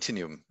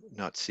continuum,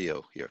 not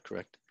CO here,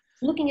 correct?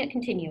 Looking at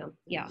continuum,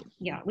 yeah.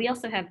 We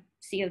also have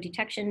CO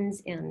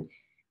detections and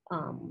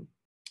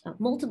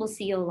multiple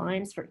CO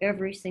lines for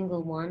every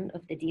single one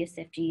of the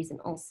DSFGs in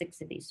all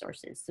 6 of these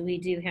sources. So we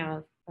do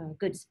have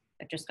good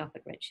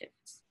spectroscopic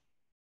redshifts.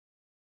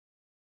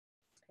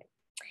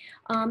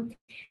 Okay.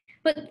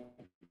 But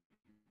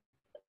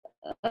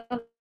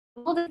of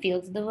all the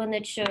fields, the one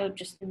that showed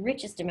just the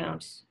richest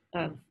amount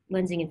of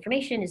lensing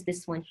information is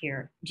this one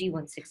here,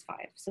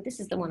 G165. So this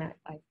is the one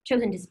I've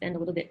chosen to spend a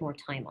little bit more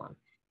time on.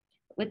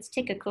 Let's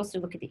take a closer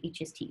look at the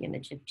HST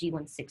image of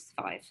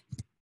G165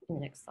 in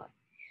the next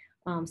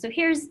slide. So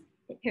here's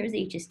the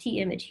HST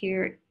image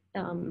here. I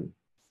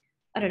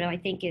don't know, I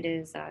think it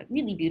is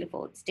really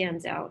beautiful. It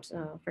stands out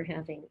for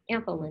having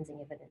ample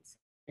lensing evidence.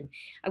 And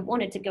I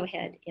wanted to go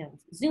ahead and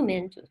zoom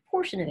in to a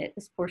portion of it,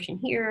 this portion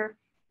here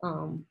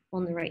on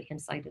the right-hand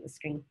side of the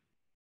screen.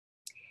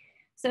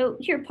 So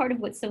here, part of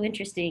what's so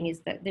interesting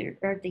is that there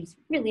are these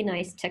really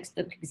nice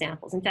textbook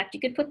examples. In fact, you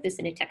could put this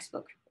in a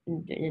textbook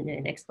in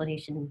an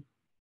explanation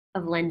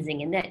of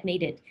lensing, and that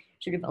made it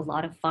sort of a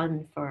lot of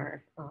fun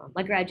for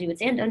my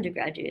graduates and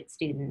undergraduate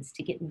students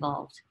to get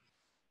involved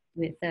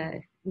with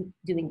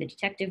doing the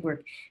detective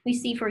work. We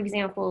see, for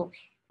example,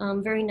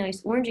 very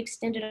nice orange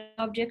extended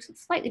objects with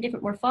slightly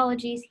different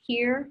morphologies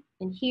here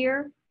and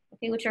here,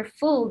 okay, which are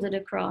folded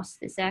across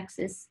this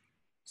axis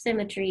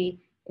symmetry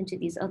into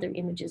these other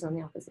images on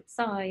the opposite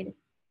side.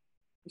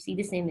 You see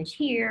this image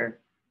here,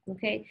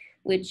 okay,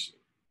 which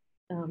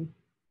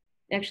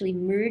actually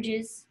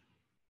merges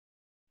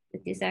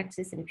with this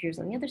axis and appears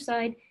on the other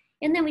side.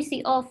 And then we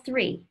see all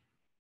 3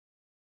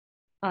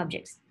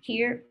 objects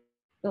here,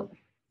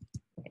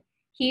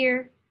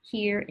 here,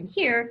 here, and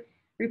here,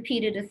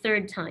 repeated a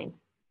 3rd time.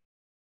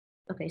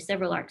 Okay,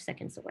 several arc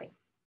seconds away.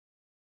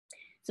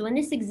 So in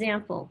this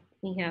example,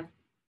 we have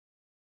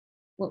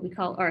what we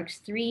call arcs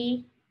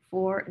 3,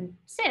 4, and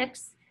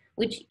 6,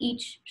 which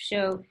each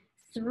show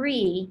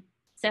 3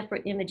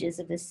 separate images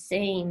of the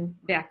same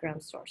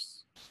background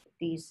source.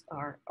 These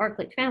are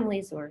arclet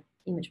families or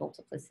image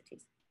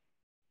multiplicities.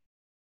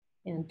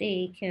 And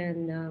they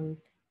can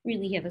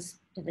really have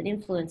an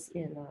influence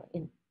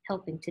in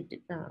helping to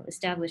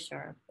establish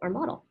our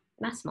model,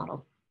 mass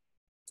model.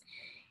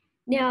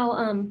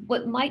 Now,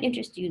 what might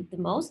interest you the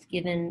most,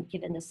 given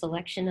the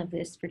selection of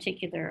this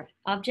particular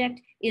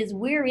object, is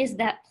where is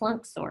that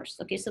Planck source?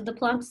 Okay, so the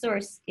Planck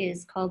source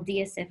is called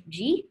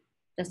DSFG,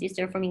 Dusty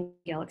Star Forming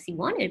Galaxy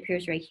 1. It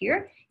appears right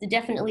here. It's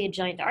definitely a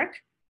giant arc.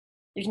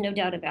 There's no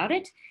doubt about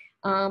it.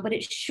 But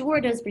it sure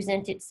does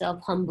present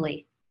itself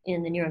humbly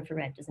in the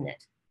near-infrared, doesn't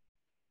it?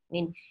 I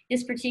mean,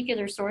 this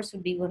particular source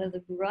would be one of the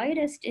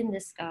brightest in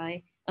the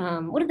sky,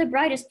 one of the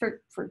brightest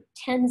for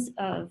tens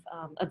of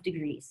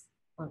degrees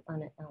on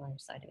either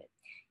side of it.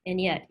 And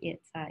yet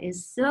it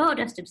is so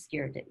dust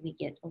obscured that we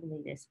get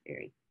only this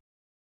very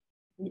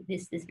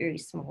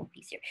small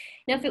piece here.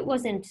 Now, if it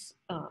wasn't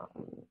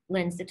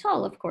lensed at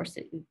all, of course,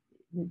 we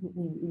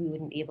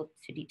wouldn't be able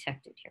to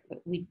detect it here,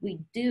 but we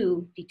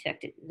do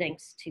detect it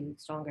thanks to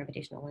strong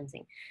gravitational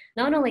lensing.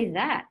 Not only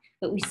that,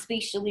 but we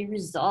spatially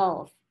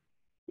resolve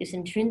this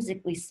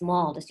intrinsically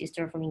small dusty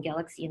star-forming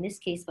galaxy, in this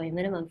case by a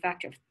minimum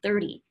factor of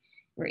 30.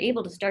 We're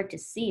able to start to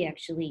see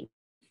actually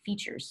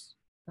features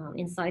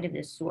inside of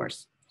this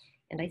source.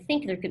 And I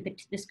think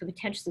this could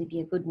potentially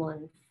be a good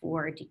one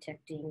for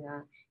detecting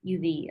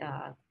UV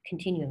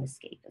continuum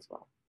escape as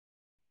well.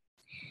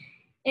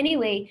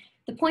 Anyway,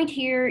 the point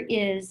here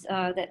is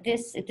that at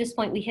this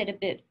point we hit a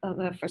bit of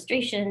a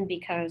frustration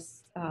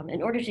because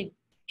in order to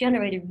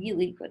generate a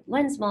really good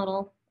lens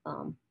model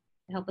to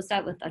help us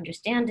out with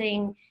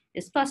understanding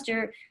this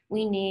cluster,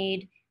 we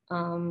need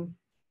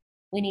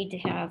to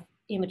have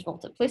image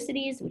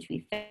multiplicities, which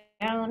we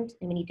found,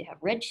 and we need to have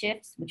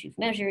redshifts, which we've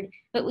measured,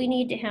 but we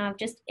need to have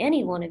just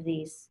any one of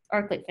these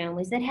arclet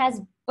families that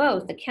has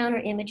both a counter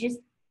image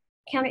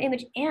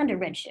and a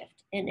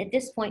redshift. And at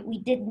this point, we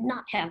did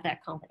not have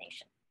that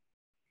combination.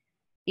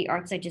 The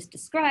arcs I just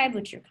described,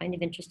 which are kind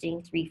of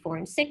interesting, 3, 4,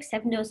 and 6,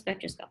 have no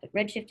spectroscopic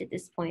redshift at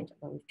this point,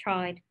 although we've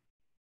tried.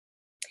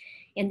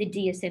 And the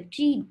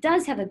DSFG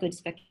does have a good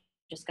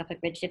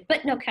spectroscopic redshift,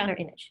 but no counter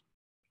image.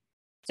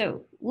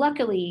 So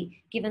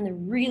luckily, given the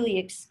really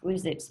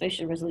exquisite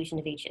spatial resolution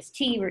of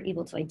HST, we're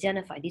able to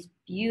identify these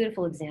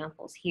beautiful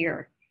examples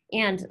here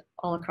and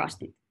all across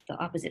the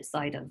opposite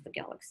side of the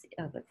galaxy,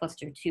 of the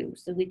cluster too.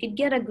 So we could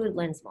get a good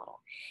lens model.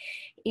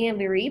 And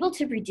we were able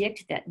to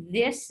predict that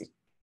this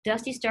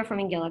dusty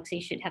star-forming galaxy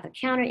should have a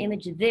counter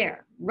image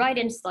there, right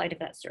inside of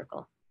that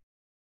circle.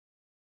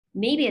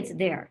 Maybe it's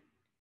there.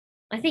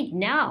 I think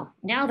now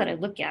that I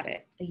look at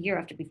it, a year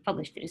after we've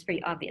published it, it's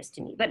pretty obvious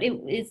to me, but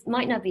it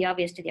might not be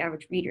obvious to the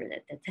average reader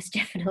that that's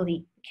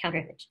definitely a counter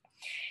image.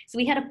 So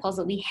we had a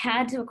puzzle. We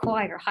had to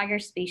acquire high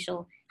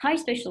spatial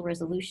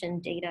resolution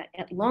data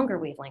at longer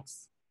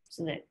wavelengths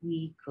so that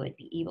we could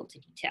be able to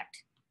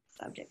detect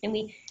the object. And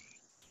we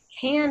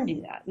can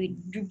do that. We're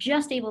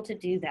just able to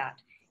do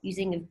that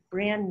using a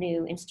brand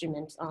new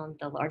instrument on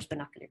the Large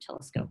Binocular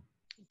Telescope.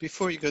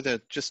 Before you go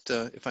there, just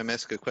if I may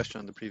ask a question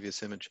on the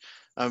previous image,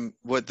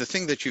 the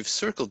thing that you've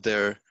circled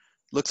there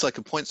looks like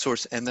a point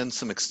source and then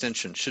some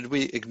extension. Should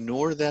we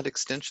ignore that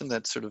extension,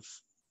 that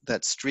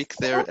streak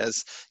there,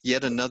 as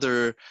yet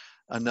another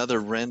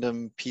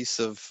random piece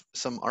of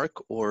some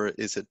arc, or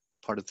is it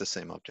part of the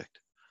same object?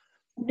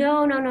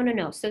 No.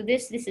 So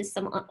this is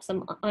some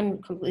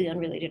completely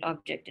unrelated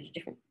object at a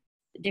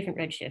different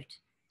redshift.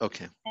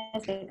 Okay.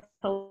 That's the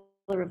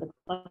color of the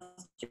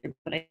cluster,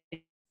 but I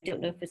don't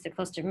know if it's a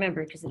cluster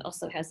member because it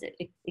also has an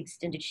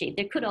extended shape.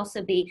 There could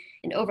also be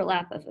an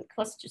overlap of a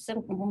cluster,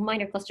 some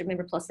minor cluster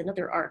member plus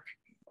another arc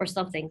or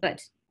something,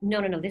 but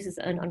no, this is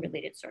an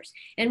unrelated source.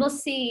 And we'll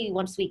see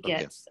once we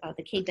get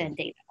the K-band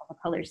data, how the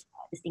colors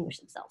distinguish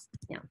themselves.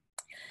 Yeah.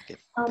 Okay.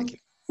 Thank you.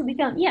 So we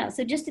found,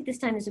 so just at this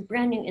time is a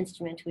brand new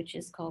instrument, which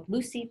is called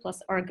Lucy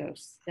plus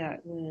Argos,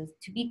 that was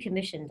to be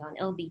commissioned on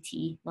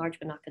LBT, Large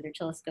Binocular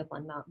Telescope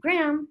on Mount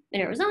Graham in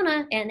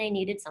Arizona, and they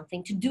needed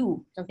something to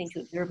do, something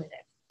to observe with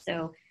it.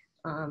 So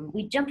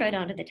we jumped right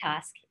onto the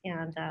task,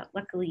 and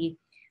luckily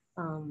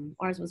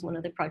ours was one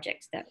of the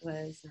projects that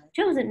was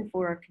chosen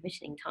for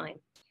commissioning time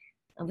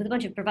with a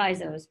bunch of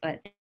provisos,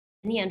 but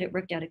in the end it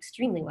worked out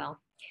extremely well.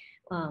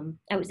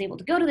 I was able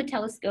to go to the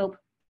telescope.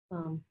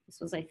 This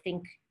was, I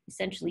think,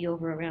 essentially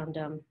over around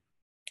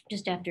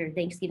just after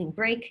Thanksgiving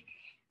break.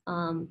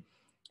 And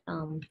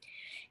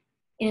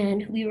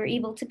we were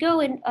able to go,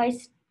 and I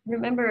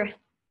remember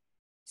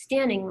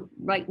standing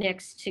right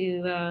next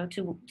to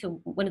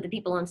one of the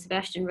people on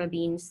Sebastian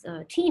Rabin's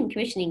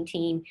commissioning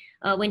team,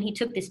 when he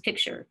took this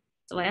picture.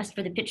 So I asked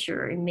for the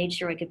picture and made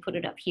sure I could put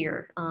it up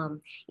here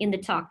in the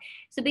talk.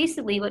 So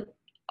basically what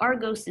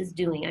Argos is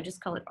doing, I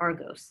just call it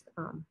Argos.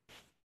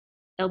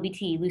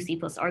 LBT, Lucy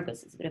plus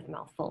Argos is a bit of a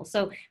mouthful.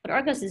 So what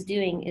Argos is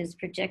doing is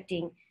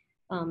projecting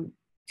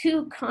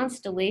 2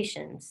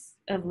 constellations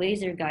of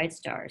laser guide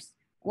stars,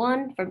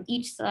 one from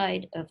each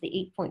side of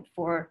the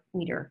 8.4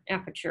 meter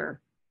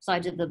aperture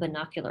sides of the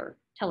binocular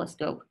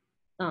telescope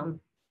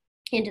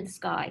into the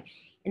sky,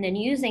 and then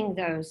using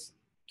those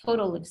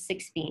total of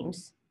 6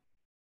 beams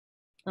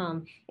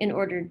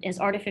as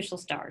artificial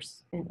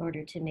stars in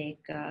order to make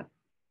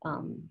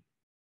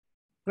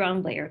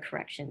ground layer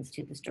corrections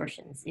to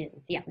distortions in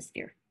the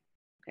atmosphere.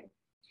 Okay,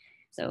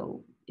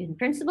 so in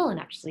principle, and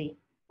actually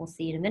we'll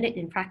see in a minute,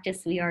 in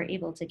practice, we are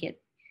able to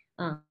get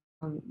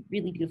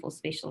really beautiful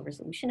spatial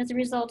resolution as a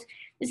result.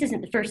 This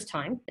isn't the first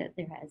time that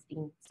there has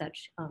been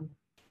such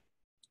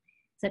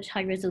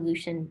high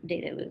resolution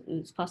data. It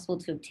was possible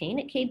to obtain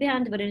at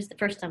K-band, but it is the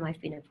first time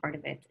I've been a part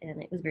of it, and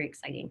it was very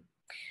exciting.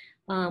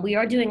 We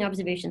are doing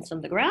observations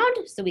from the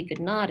ground, so we could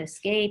not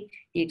escape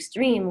the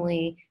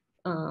extremely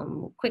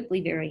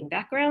quickly varying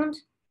background,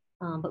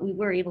 but we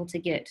were able to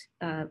get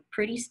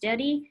pretty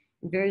steady,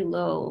 very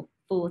low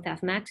full width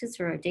half maxes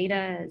for our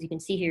data, as you can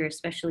see here,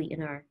 especially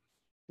in our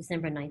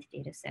December 9th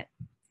data set.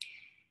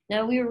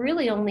 Now, we were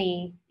really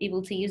only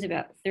able to use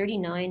about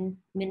 39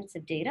 minutes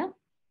of data,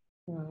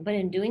 but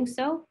in doing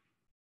so,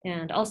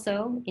 and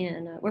also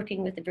in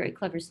working with a very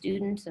clever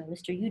student,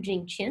 Mr.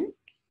 Eugene Chin,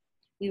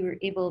 we were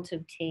able to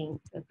obtain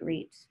a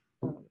great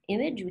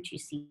image, which you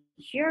see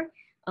here.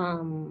 I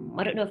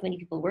don't know if many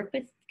people work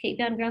with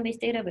K-band ground-based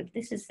data, but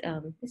this is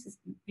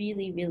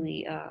really,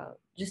 really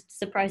just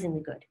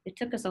surprisingly good. It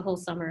took us a whole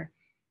summer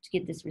to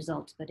get this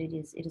result, but it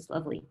is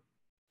lovely.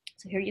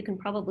 So here you can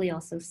probably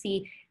also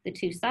see the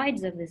two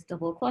sides of this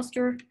double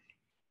cluster.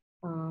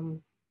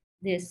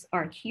 This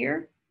arc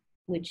here,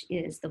 which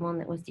is the one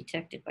that was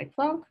detected by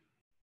Planck.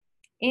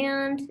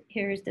 And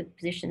here's the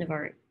position of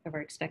our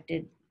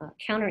expected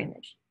counter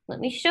image. Let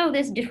me show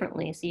this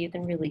differently so you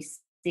can really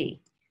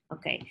see.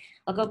 Okay,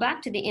 I'll go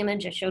back to the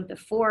image I showed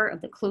before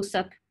of the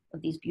close-up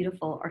of these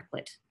beautiful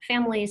arclet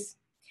families.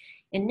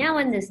 And now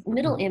in this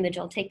middle image,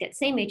 I'll take that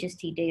same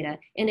HST data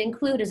and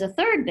include as a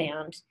third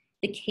band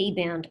the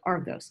K-band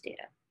Argos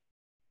data.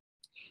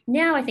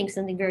 Now I think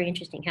something very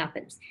interesting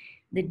happens.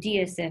 The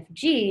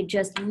DSFG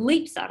just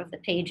leaps out of the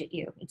page at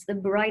you. It's the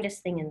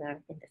brightest thing in the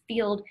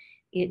field.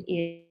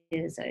 It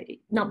is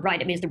not bright,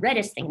 I mean, it's the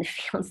reddest thing in the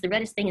field. It's the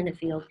reddest thing in the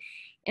field.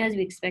 As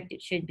we expect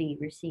it should be.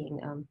 We're seeing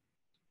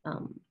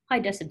high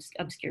dust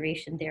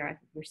obscuration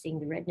there. We're seeing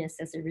the redness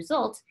as a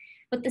result.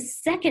 But the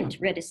second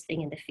reddest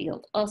thing in the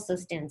field also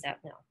stands out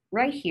now,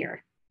 right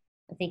here.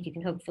 I think you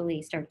can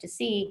hopefully start to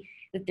see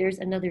that there's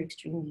another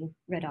extremely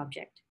red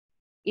object.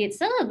 It's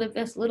a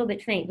little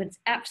bit faint, but it's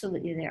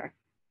absolutely there.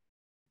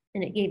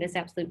 And it gave us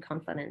absolute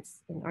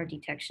confidence in our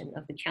detection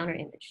of the counter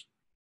image,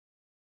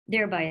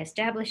 thereby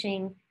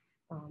establishing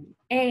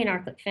A, an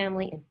arclet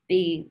family, and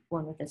B,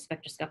 one with a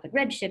spectroscopic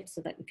redshift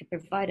so that we could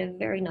provide a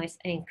very nice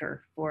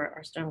anchor for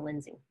our strong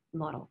lensing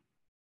model.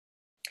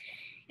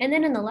 And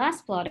then in the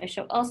last plot, I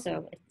show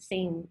also at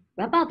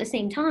about the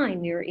same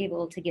time, we were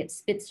able to get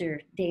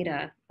Spitzer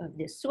data of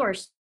this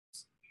source.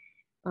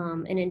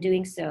 And in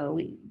doing so,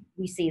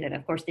 we see that,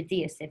 of course, the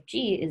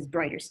DSFG is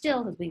brighter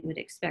still, as we would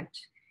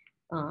expect,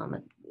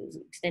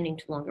 extending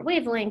to longer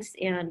wavelengths,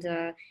 and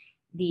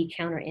the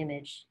counter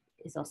image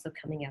is also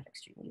coming out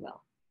extremely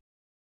well.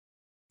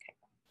 Okay.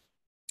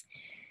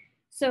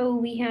 So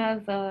we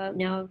have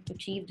now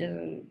achieved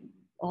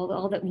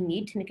all that we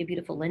need to make a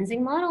beautiful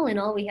lensing model. In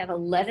all, we have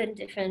 11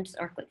 different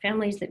arclet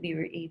families that we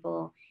were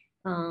able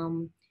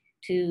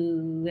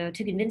to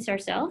convince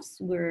ourselves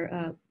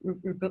were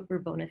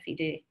bona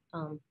fide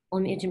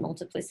image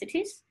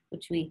multiplicities,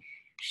 which we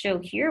show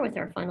here with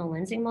our final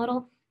lensing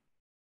model.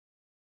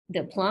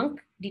 The Planck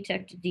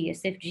detected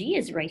DSFG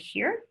is right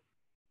here.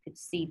 You could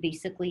see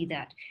basically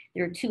that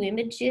there are two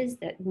images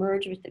that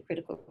merge with the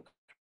critical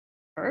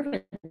curve,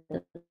 and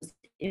those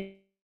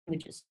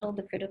images follow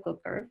the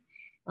critical curve,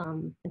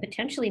 and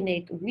potentially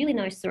make a really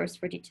nice source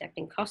for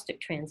detecting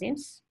caustic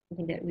transients,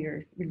 something that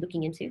we're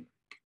looking into.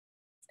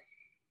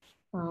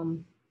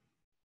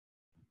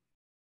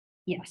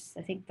 Yes,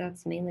 I think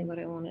that's mainly what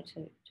I wanted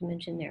to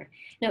mention there.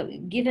 Now,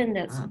 given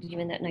that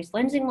nice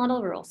lensing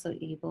model, we're also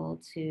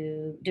able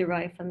to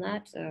derive from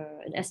that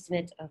an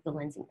estimate of the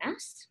lensing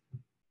mass,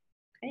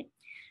 okay,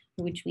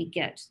 which we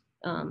get,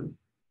 well,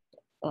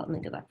 let me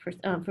go back first,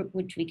 for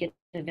which we get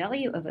a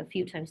value of a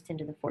few times 10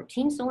 to the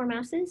 14 solar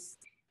masses.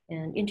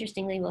 And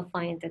interestingly, we'll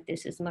find that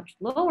this is much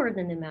lower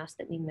than the mass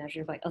that we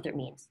measure by other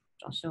means,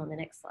 which I'll show on the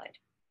next slide.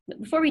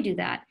 But before we do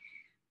that,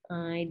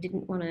 I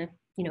didn't want to,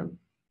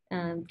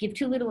 give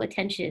too little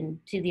attention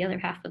to the other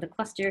half of the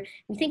cluster.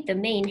 We think the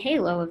main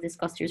halo of this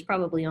cluster is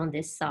probably on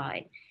this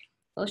side.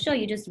 I'll show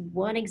you just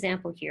one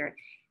example here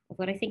of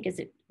what I think is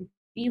a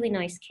really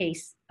nice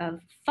case of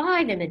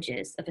 5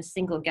 images of a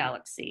single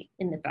galaxy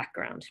in the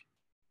background.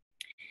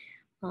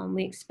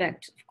 We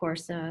expect, of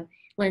course,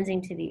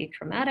 lensing to be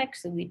achromatic,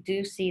 so we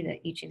do see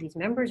that each of these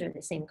members are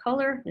the same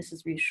color. This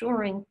is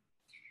reassuring.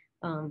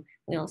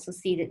 We also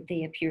see that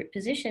they appear at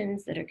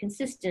positions that are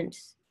consistent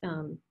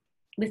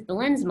with the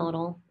lens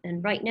model.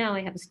 And right now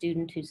I have a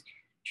student who's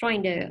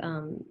trying to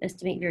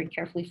estimate very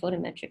carefully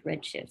photometric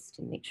redshifts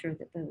to make sure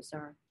that those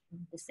are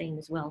the same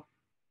as well.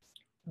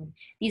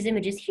 These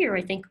images here,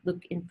 I think,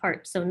 look in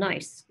part so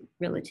nice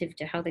relative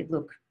to how they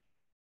look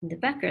in the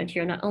background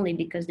here, not only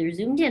because they're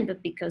zoomed in,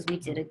 but because we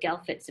did a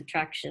Galfit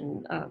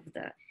subtraction of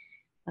the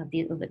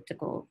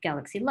elliptical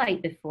galaxy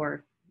light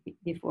before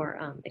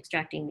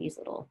extracting these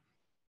little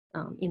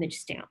image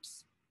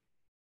stamps.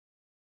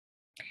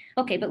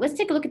 Okay, but let's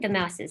take a look at the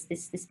masses.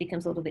 This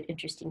becomes a little bit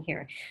interesting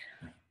here.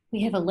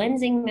 We have a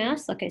lensing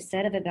mass, like I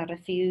said, of about a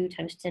few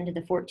times 10 to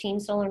the 14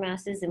 solar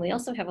masses, and we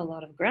also have a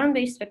lot of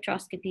ground-based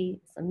spectroscopy,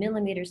 some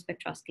millimeter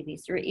spectroscopy.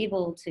 So we're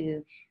able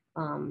to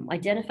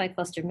identify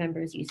cluster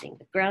members using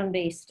the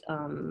ground-based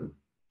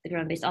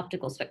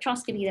optical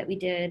spectroscopy that we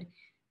did.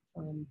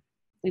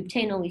 We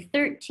obtained only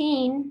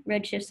 13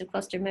 redshifts of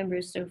cluster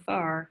members so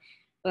far,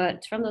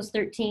 but from those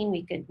 13,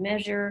 we could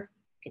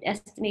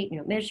estimate,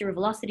 measure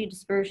velocity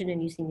dispersion,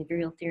 and using the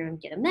virial theorem,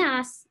 get a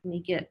mass, and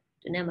we get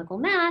dynamical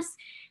mass.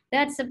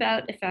 That's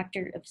about a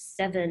factor of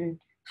 7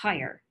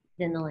 higher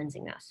than the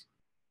lensing mass.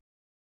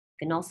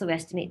 You can also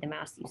estimate the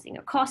mass using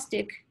a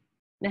caustic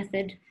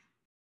method.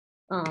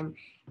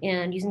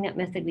 And using that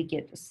method, we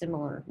get a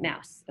similar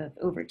mass of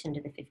over 10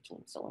 to the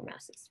 15 solar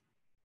masses.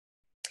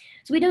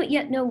 So we don't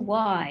yet know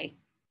why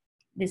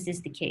this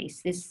is the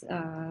case. This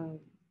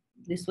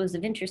was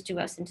of interest to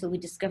us until we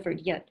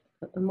discovered yet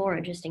a more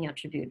interesting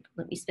attribute.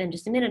 Let me spend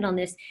just a minute on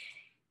this.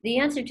 The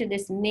answer to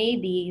this may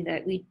be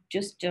that we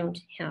just don't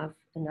have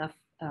enough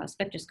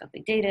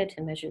spectroscopic data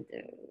to measure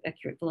the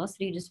accurate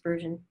velocity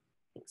dispersion.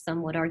 I think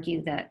some would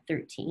argue that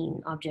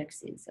 13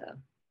 objects is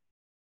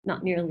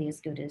not nearly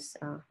as good as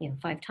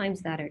 5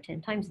 times that or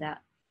 10 times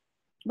that.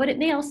 But it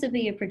may also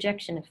be a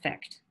projection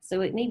effect.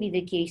 So it may be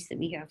the case that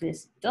we have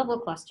this double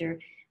cluster,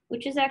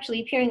 which is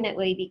actually appearing that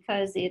way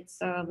because it's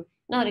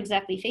not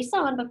exactly face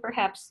on, but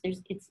perhaps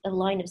it's a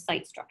line of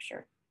sight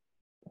structure,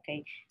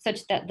 okay,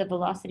 such that the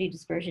velocity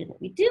dispersion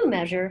that we do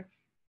measure,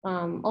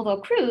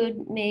 although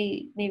crude,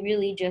 may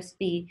really just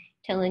be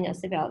telling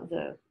us about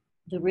the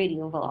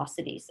radial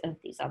velocities of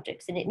these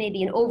objects, and it may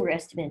be an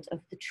overestimate of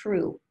the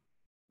true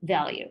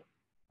value.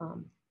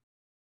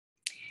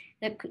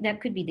 That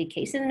could be the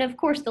case. And then of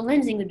course the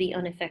lensing would be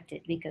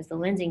unaffected because the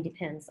lensing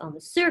depends on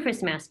the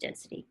surface mass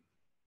density.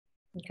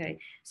 Okay,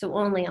 so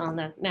only on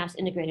the mass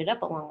integrated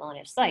up along the line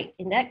of sight.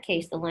 In that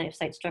case, the line of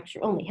sight structure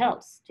only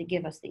helps to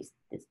give us this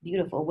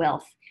beautiful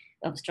wealth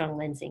of strong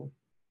lensing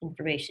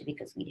information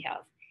because we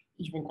have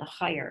even a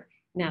higher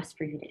mass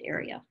per unit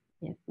area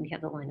if we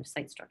have the line of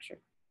sight structure.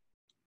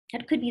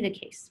 That could be the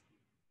case.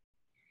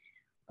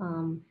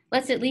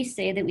 Let's at least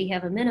say that we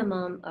have a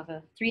minimum of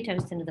a 3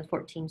 times 10 to the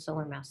 14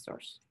 solar mass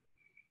source.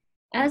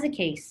 As a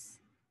case,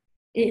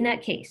 in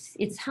that case,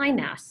 it's high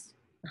mass,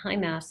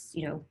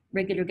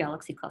 regular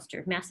galaxy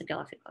cluster, massive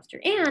galaxy cluster,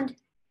 and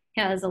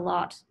has a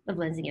lot of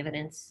lensing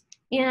evidence,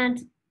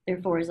 and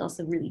therefore is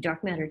also really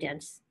dark matter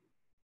dense.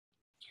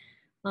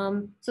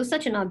 So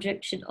such an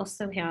object should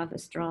also have a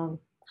strong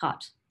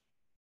hot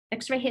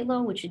X-ray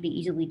halo, which should be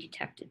easily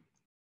detected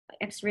by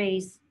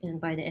X-rays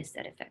and by the SZ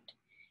effect.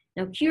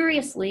 Now,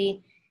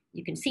 curiously,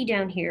 you can see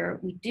down here,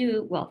 we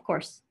do, well, of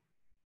course,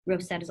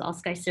 ROSAT is all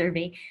sky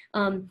survey.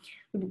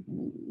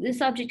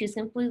 This object is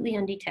completely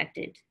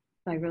undetected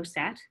by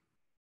ROSAT.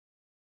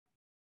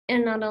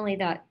 And not only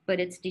that,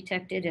 but it's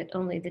detected at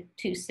only the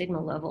 2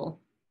 sigma level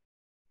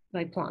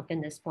by Planck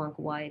in this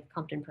Planck-wide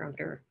Compton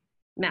parameter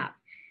map.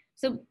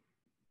 So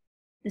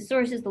the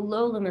source is the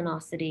low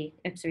luminosity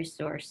X-ray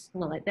source,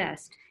 well at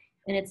best,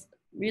 and it's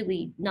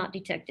really not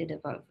detected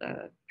above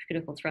the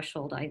critical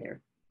threshold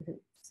either,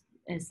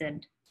 as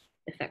SZ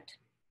effect.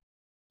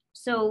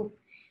 So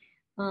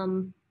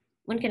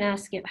one can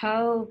ask,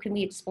 how can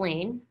we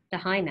explain the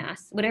high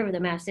mass, whatever the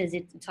mass is,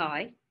 it's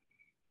high,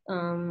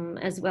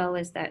 as well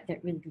as that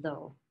really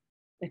low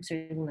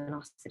X-ray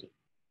luminosity?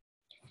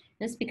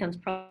 This becomes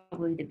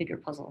probably the bigger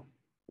puzzle,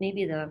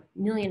 maybe the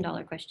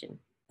 $1,000,000 question.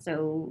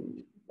 So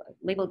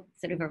labeled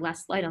sort of our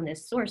last slide on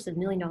this source of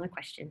 $1,000,000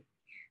 question.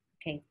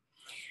 Okay,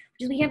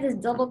 because we have this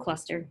double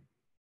cluster.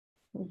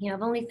 We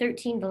have only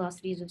 13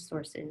 velocities of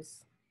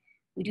sources.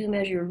 We do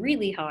measure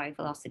really high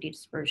velocity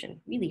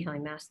dispersion, really high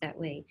mass that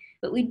way,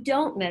 but we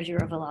don't measure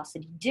a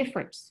velocity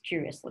difference,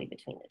 curiously,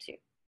 between the two.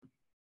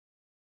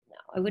 Now,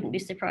 I wouldn't be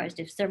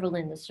surprised if several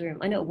in this room,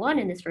 I know one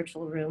in this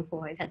virtual room who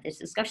I've had this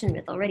discussion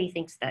with already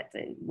thinks that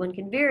one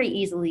can very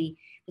easily,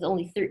 with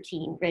only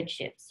 13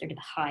 redshifts, sort of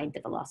hide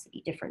the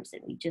velocity difference,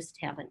 and we just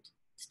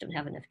don't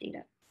have enough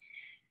data.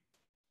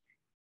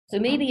 So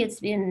maybe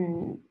it's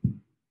been,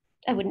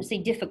 I wouldn't say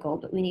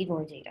difficult, but we need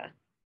more data.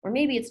 Or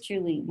maybe it's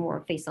truly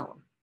more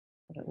face-on.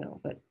 I don't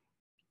know, but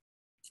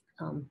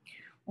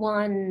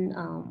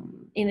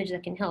one image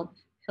that can help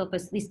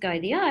us at least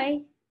guide the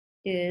eye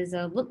is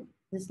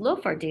this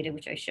LOFAR data,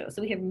 which I show.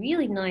 So we have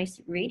really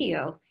nice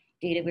radio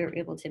data we were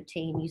able to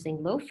obtain using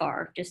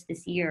LOFAR just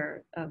this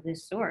year of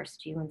this source,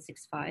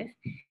 G165.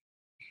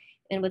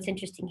 And what's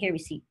interesting here, we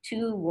see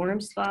 2 warm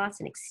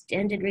spots, an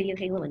extended radio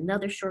halo,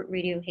 another short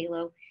radio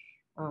halo.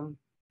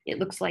 It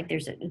looks like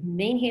there's a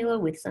main halo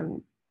with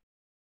some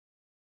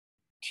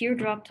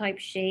teardrop type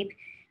shape.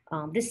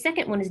 This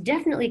second one is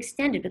definitely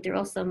extended, but there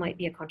also might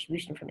be a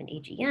contribution from an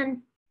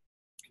AGN.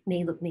 It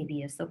may look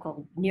maybe a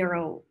so-called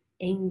narrow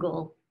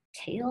angle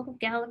tail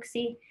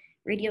galaxy,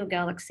 radio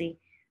galaxy.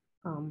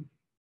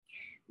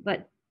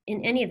 But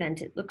in any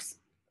event,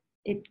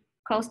 it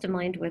calls to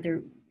mind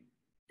whether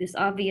this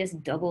obvious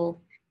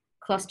double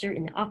cluster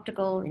in the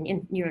optical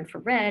and near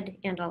infrared,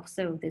 and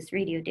also this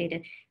radio data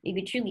may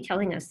be truly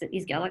telling us that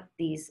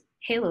these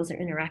halos are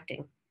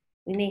interacting.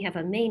 We may have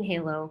a main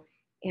halo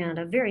and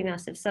a very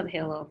massive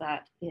subhalo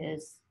that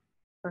is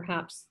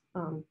perhaps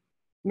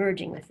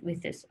merging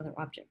with this other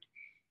object.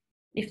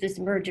 If this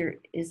merger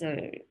is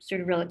a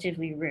sort of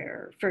relatively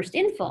rare first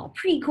infall,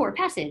 pre-core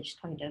passage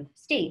kind of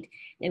state,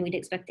 then we'd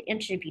expect the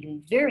entropy to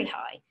be very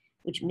high,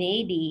 which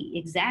may be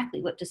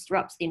exactly what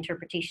disrupts the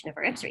interpretation of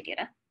our X-ray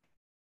data.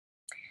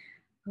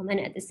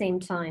 And at the same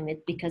time,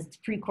 because it's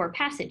pre-core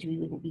passage, we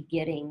wouldn't be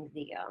getting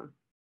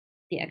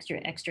the extra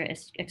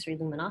X-ray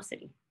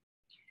luminosity.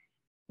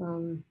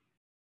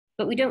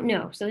 But we don't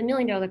know. So the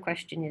 $1,000,000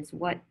 question is,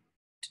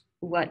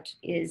 what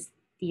is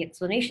the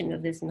explanation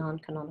of this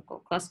non-canonical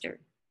cluster?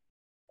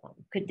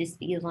 Could this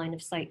be a line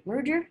of sight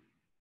merger?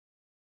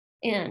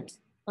 And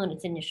on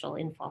its initial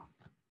infall.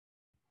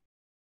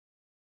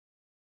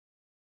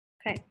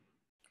 Okay,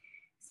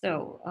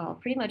 so I'll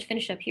pretty much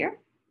finish up here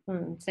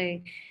and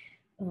say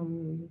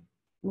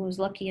was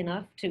lucky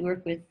enough to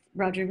work with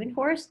Roger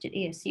Windhorst at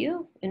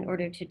ASU in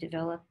order to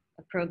develop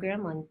a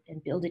program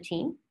and build a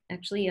team.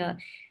 Actually,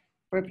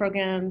 for a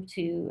program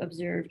to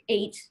observe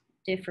 8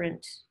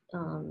 different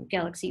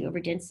galaxy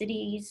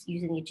overdensities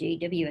using a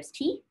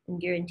JWST in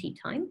guaranteed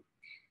time.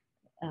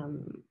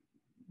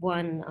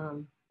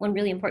 One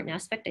really important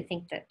aspect I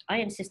think that I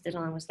insisted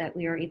on was that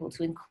we are able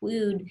to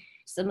include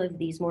some of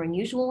these more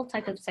unusual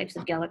types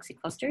of galaxy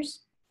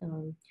clusters.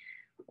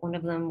 One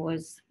of them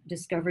was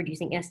discovered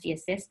using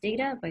SDSS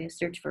data by a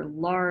search for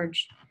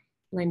large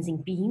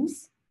lensing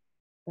beams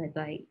led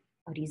by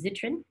Audi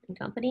Zitrin and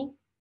company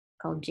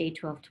called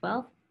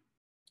J1212.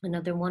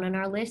 Another one on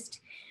our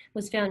list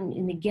was found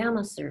in the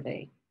Gamma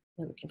survey,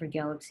 looking for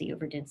galaxy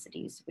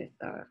overdensities with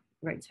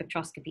right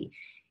spectroscopy.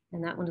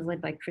 And that one is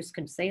led by Chris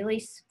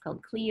Gonzalez,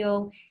 called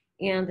Clio.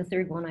 And the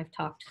third one I've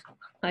talked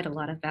quite a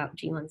lot about,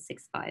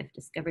 G165,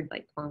 discovered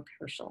by Planck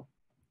Herschel.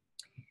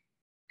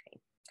 Okay.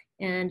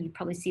 And you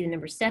probably see the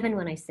number 7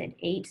 when I said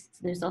 8. So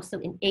there's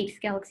also an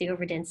 8th galaxy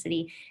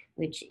overdensity,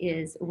 which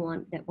is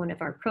one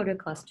of our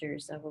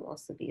protoclusters will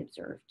also be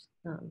observed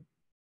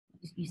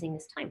using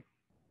this time.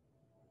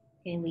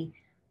 And we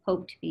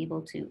hope to be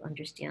able to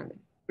understand the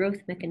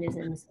growth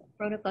mechanisms of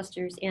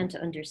protoclusters and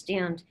to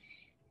understand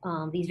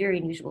these very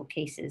unusual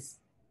cases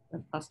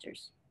of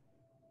clusters.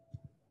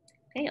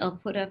 Okay, I'll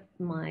put up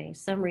my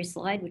summary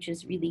slide, which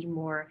is really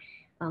more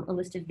a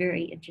list of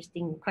very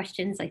interesting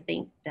questions, I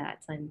think,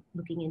 that I'm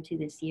looking into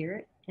this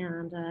year,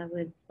 and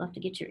would love to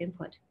get your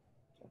input.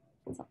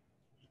 So.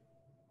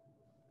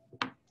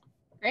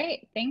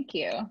 Great, thank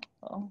you.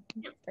 We'll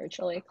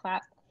virtually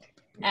clap.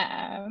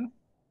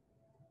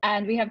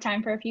 And we have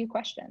time for a few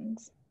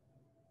questions.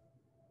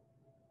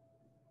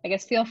 I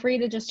guess feel free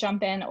to just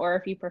jump in, or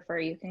if you prefer,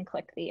 you can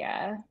click the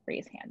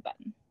raise hand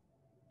button.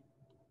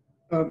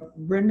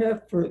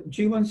 Brenda, for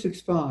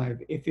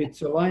G165, if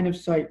it's a line of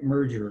sight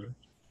merger,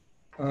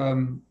 I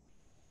mean,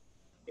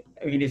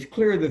 it's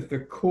clear that the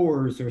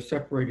cores are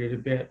separated a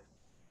bit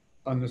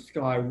on the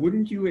sky.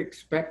 Wouldn't you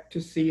expect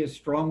to see a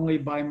strongly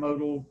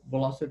bimodal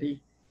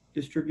velocity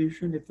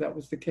distribution if that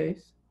was the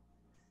case?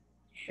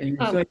 And you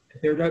say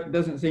there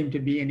doesn't seem to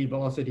be any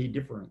velocity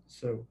difference.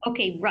 So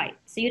okay, right.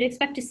 So you'd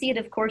expect to see it,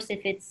 of course,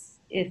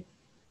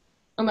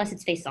 unless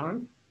it's face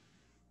on.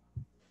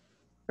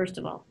 First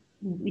of all,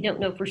 we don't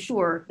know for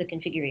sure the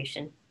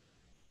configuration,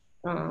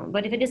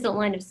 but if it is a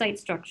line of sight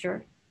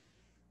structure,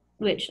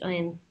 which I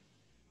am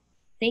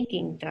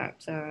thinking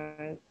that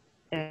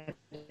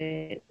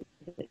it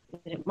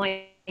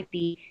might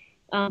be,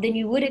 then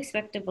you would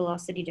expect a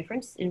velocity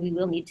difference, and we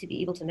will need to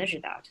be able to measure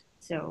that.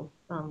 So.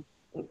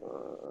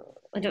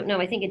 I don't know.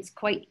 I think it's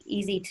quite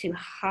easy to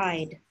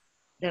hide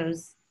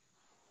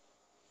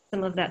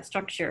some of that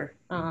structure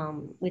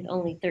with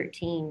only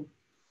 13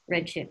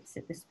 redshifts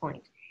at this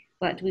point.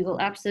 But we will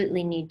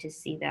absolutely need to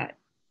see that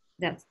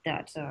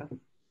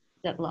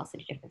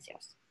velocity difference.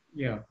 Yes.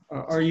 Yeah.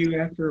 Are you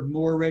after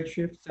more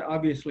redshifts?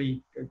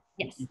 Obviously,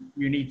 yes.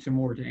 You need some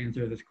more to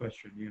answer this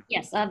question. Yeah.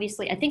 Yes,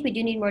 obviously. I think we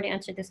do need more to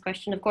answer this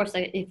question. Of course,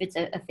 if it's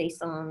a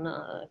face-on,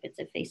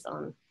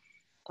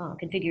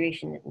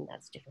 configuration, then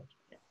that's different.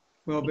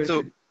 Well, but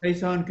so,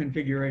 based on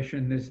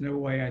configuration, there's no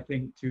way, I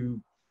think,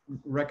 to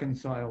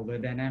reconcile the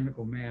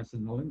dynamical mass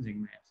and the lensing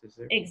mass, is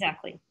there?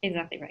 Exactly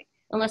right.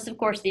 Unless, of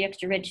course, the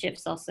extra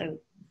redshifts also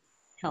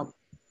help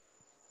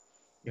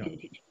to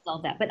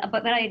solve that.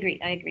 But I agree.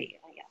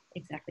 Yeah,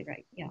 exactly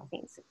right. Yeah, I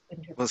think it's.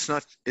 Well,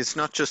 it's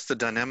not just the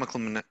dynamical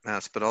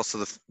mass, but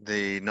also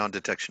the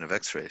non-detection of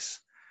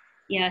X-rays.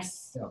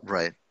 Yes.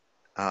 Right.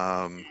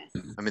 I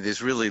mean,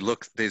 these really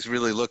look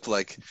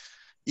like.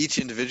 Each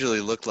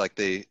individually looked like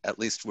they at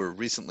least were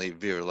recently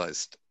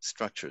virialized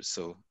structures.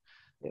 So,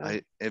 yeah.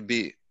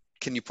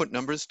 Can you put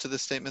numbers to the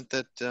statement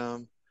that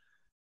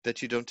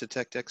that you don't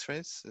detect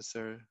X-rays? Is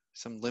there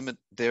some limit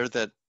there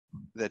that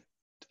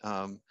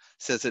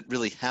says it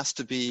really has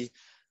to be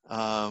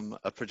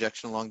a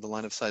projection along the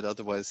line of sight?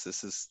 Otherwise,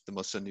 this is the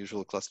most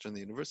unusual cluster in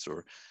the universe.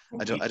 Or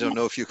I don't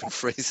know if you can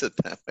phrase it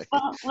that way.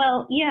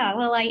 Well, yeah.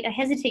 Well, I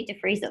hesitate to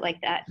phrase it like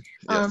that.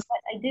 Yes. But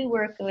I do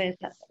work with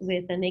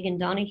Megan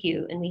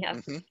Donahue, and we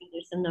have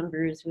there's some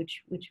numbers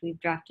which we've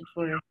drafted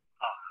for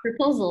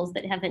proposals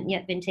that haven't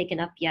yet been taken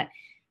up yet.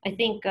 I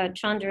think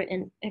Chandra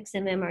and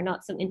XMM are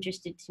not so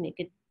interested to make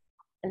a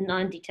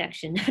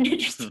non-detection of an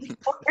interesting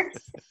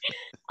force.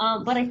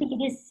 But I think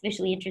it is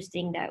especially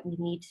interesting that we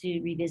need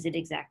to revisit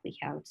exactly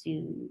how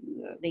to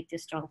make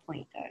this strong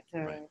point that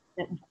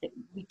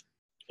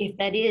if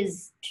that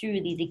is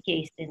truly the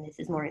case, then this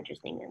is more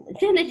interesting than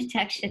the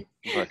detection.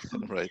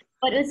 Right.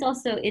 But it's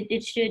also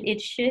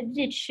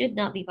it should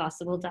not be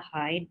possible to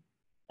hide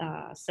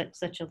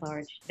such a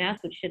large mass,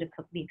 which should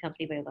be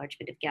accompanied by a large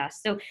bit of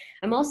gas. So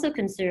I'm also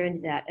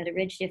concerned that at a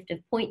redshift of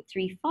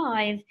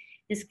 0.35,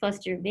 this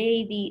cluster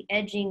may be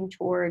edging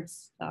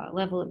towards a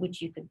level at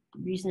which you could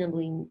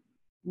reasonably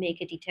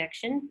make a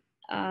detection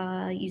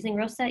using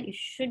ROSAT. You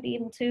should be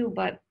able to,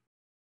 but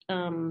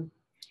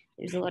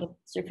there's a lot of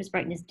surface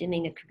brightness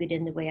dimming that could get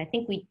in the way. I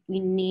think we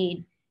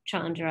need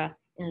Chandra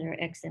and our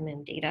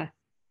XMM data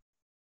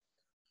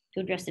to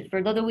address it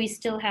further, although we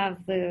still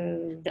have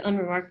the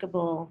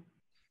unremarkable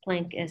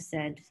Planck as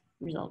said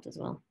result as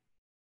well.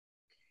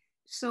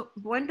 So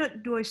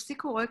do I see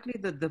correctly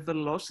that the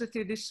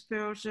velocity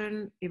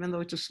dispersion, even though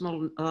it's a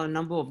small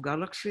number of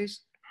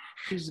galaxies,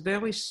 is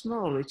very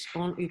small?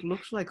 It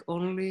looks like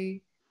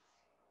only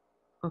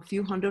a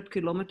few hundred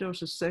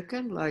kilometers a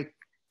second. Like,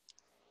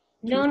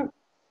 No,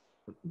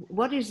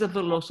 what is the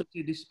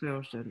velocity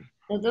dispersion?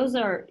 no,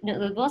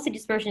 the velocity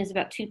dispersion is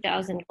about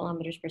 2,000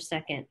 kilometers per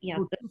second. Yeah,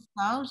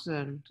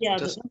 2,000. Yeah,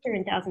 those are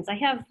in thousands. I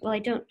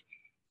don't.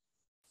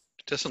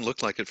 It doesn't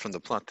look like it from the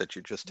plot that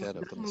you just had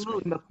up on the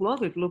screen. In the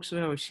plot, it looks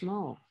very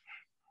small.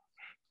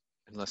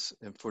 Unless,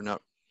 if we're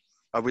not,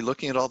 are we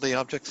looking at all the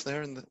objects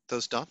there in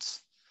those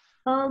dots?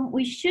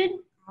 We should.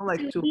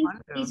 Like so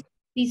 200.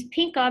 These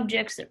pink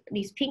objects,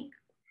 these pink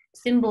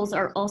symbols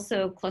are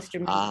also cluster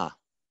mean. Ah,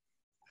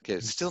 okay.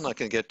 It's still not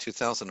going to get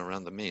 2,000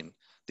 around the mean.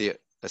 The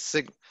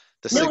sigma.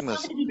 It's not going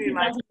to be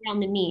 2,000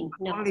 around the mean.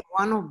 No. Only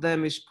one of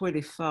them is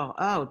pretty far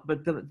out, but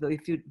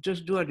if you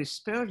just do a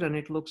dispersion,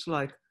 it looks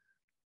like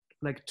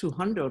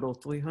 200 or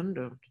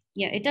 300.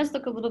 Yeah, it does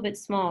look a little bit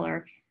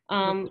smaller,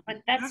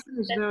 but that's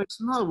very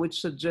small,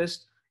 which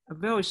suggests a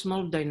very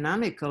small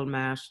dynamical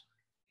mass,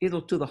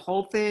 either to the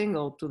whole thing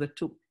or to the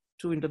two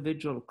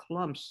individual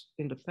clumps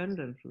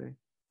independently,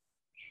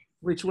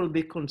 which will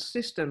be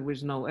consistent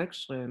with no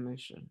X-ray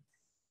emission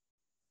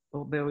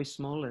or very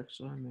small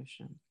X-ray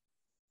emission.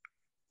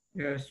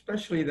 Yeah,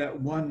 especially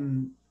that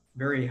one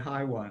very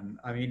high one.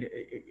 I mean,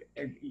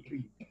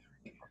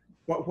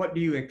 what do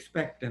you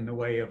expect in the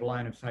way of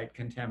line of sight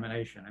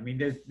contamination? I mean,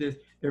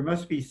 there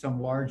must be some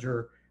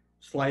larger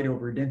slide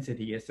over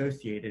density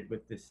associated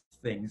with this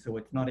thing, so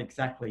it's not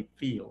exactly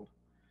field.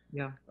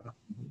 Yeah.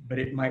 But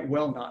it might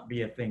well not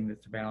be a thing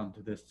that's bound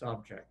to this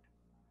object.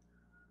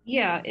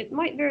 Yeah, it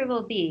might very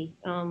well be.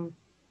 But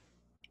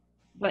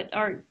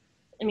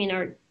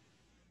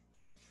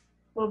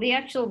the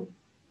actual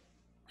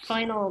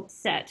final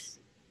set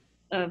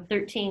of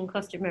 13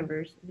 cluster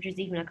members, which is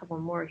even a couple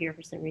more here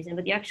for some reason,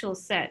 but the actual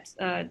set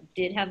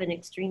did have an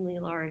extremely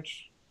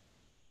large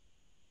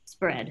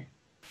spread.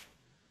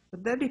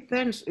 But that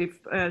depends if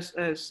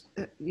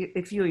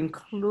you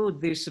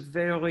include this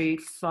very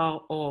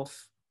far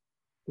off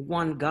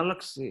one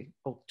galaxy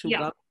or two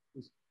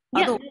galaxies.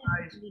 Yeah,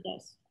 otherwise, it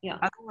does. Yeah.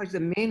 Otherwise,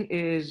 the mean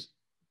is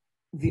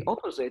the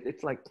opposite.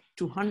 It's like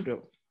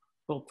 200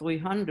 or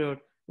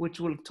 300, which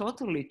will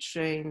totally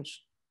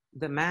change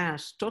the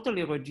mass,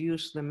 totally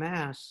reduce the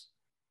mass,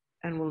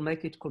 and will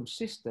make it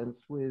consistent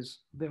with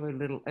very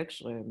little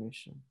X-ray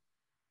emission.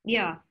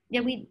 Yeah,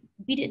 we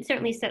did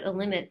certainly set a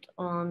limit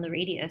on the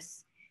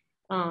radius,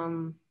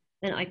 and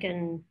I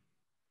can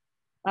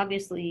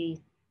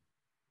obviously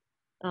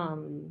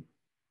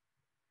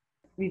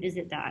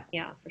revisit that.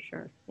 Yeah, for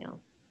sure. Yeah.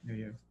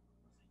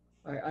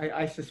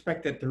 I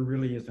suspect that there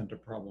really isn't a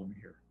problem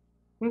here.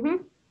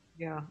 Mm-hmm.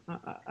 Yeah,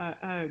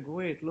 I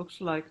agree. It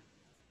looks like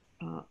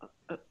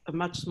a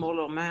much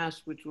smaller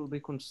mass, which will be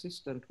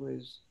consistent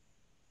with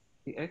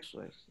the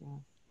X-rays. Yeah.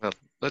 Well,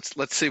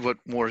 let's see what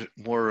more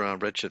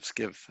redshifts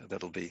give.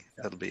 That'll be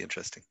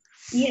interesting.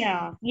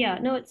 Yeah.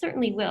 No, it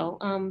certainly will.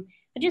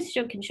 I just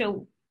can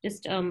show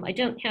just I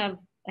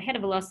had a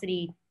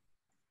velocity.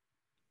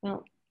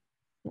 Well,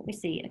 let me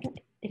see.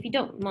 If you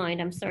don't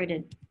mind, I'm sorry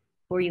to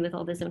bore you with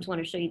all this. I just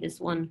want to show you this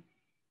one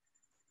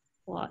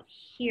plot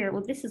here.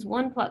 Well, this is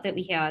one plot that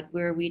we had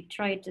where we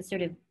tried to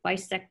sort of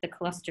bisect the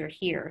cluster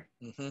here.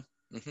 Mm-hmm.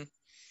 Mm-hmm.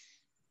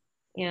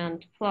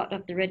 And plot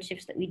up the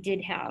redshifts that we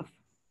did have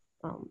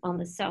on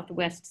the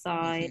southwest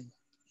side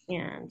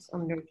and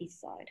on the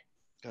northeast side.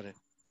 Got it.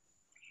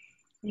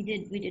 We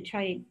did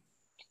try to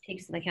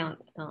take some account.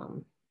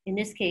 In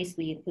this case,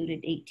 we included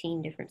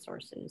 18 different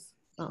sources.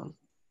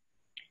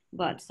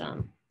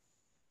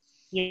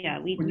 Yeah,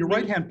 when your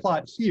right-hand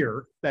plot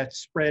here, that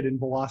spread in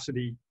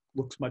velocity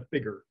looks much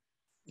bigger.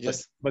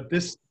 Yes. But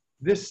this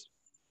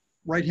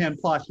right-hand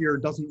plot here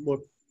doesn't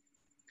look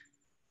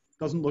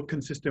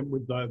consistent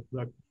with the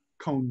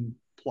cone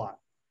plot.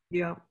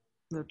 Yeah,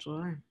 that's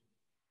right.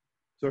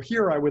 So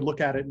here I would look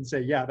at it and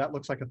say, yeah, that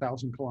looks like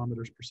 1,000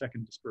 kilometers per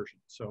second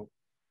dispersion. So.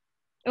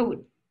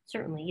 Oh,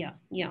 certainly,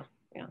 yeah,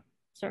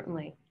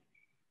 certainly.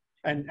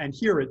 And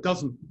here it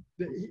doesn't.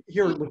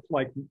 Here it looks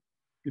like,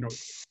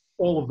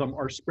 all of them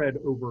are spread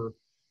over a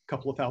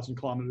couple of thousand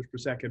kilometers per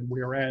second,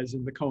 whereas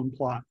in the cone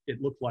plot, it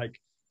looked like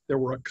there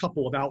were a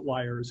couple of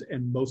outliers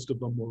and most of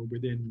them were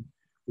within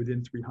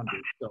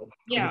 300. So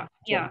yeah.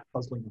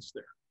 Puzzling us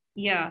there.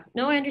 Yeah,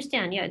 no, I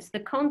understand. Yeah, it's the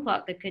cone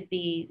plot that could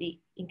be the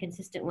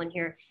inconsistent one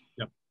here.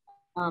 Yep.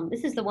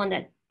 This is the one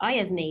that I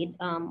have made.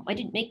 I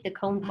didn't make the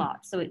cone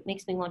plot, so it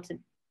makes me want to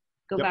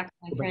go back to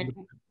my friend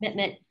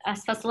Mehmet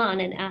Asfaslan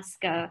and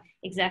ask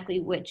exactly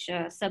which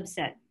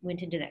subset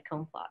went into that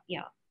cone plot.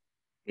 Yeah.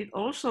 It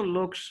also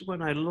looks,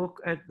 when I look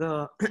at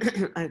the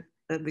at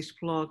this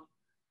plot,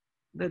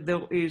 that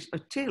there is a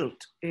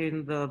tilt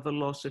in the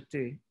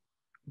velocity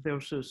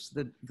versus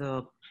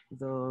the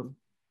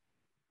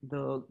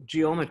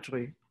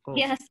geometry.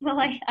 Yes, well,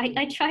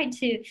 I tried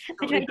to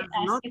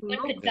ask if one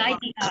could guide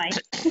the eye.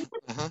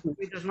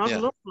 It does not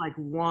look like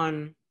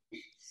one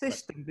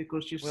system,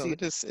 because you see,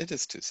 it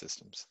is two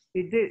systems.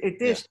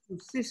 It is two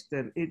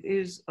systems. It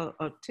is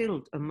a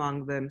tilt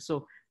among them.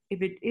 So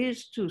if it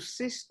is two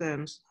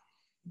systems,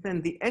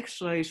 then the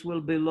X-rays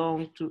will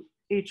belong to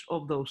each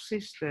of those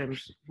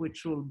systems,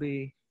 which will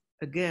be,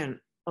 again,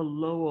 a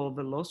lower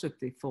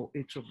velocity for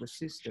each of the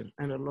systems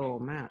and a lower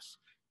mass.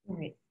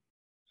 Right.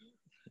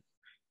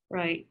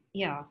 Right.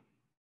 Yeah.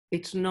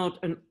 It's not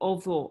an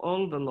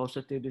overall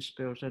velocity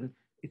dispersion.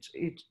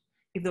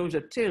 If there is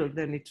a tilt,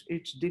 then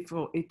it's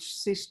different. Each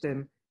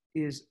system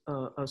is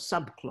a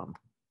subclump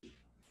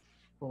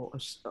or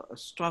a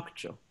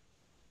structure.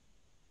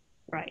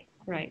 Right.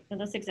 Right. No,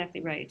 that's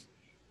exactly right.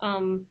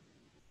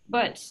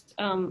 But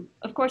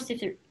of course, if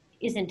there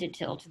isn't a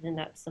tilt, then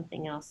that's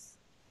something else.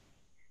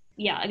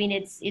 Yeah. I mean,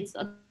 it's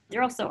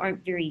there also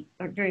aren't very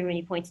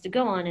many points to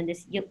go on, and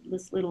this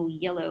little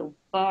yellow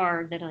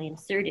bar that I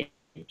inserted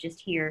just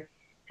here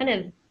kind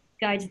of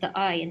guides the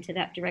eye into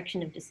that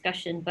direction of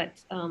discussion,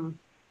 but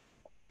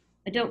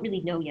I don't really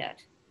know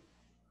yet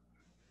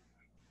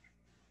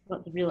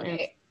what the real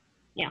answer.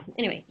 Yeah,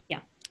 anyway,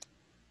 yeah.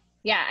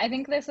 Yeah, I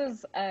think this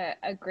is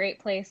a great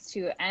place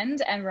to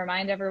end, and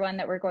remind everyone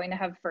that we're going to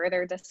have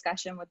further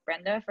discussion with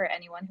Brenda for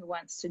anyone who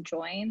wants to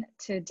join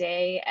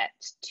today at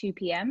 2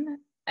 p.m.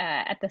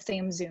 At the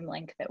same Zoom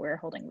link that we're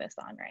holding this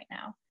on right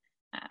now.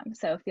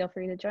 So feel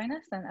free to join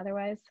us, and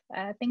otherwise,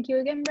 thank you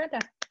again, Brenda.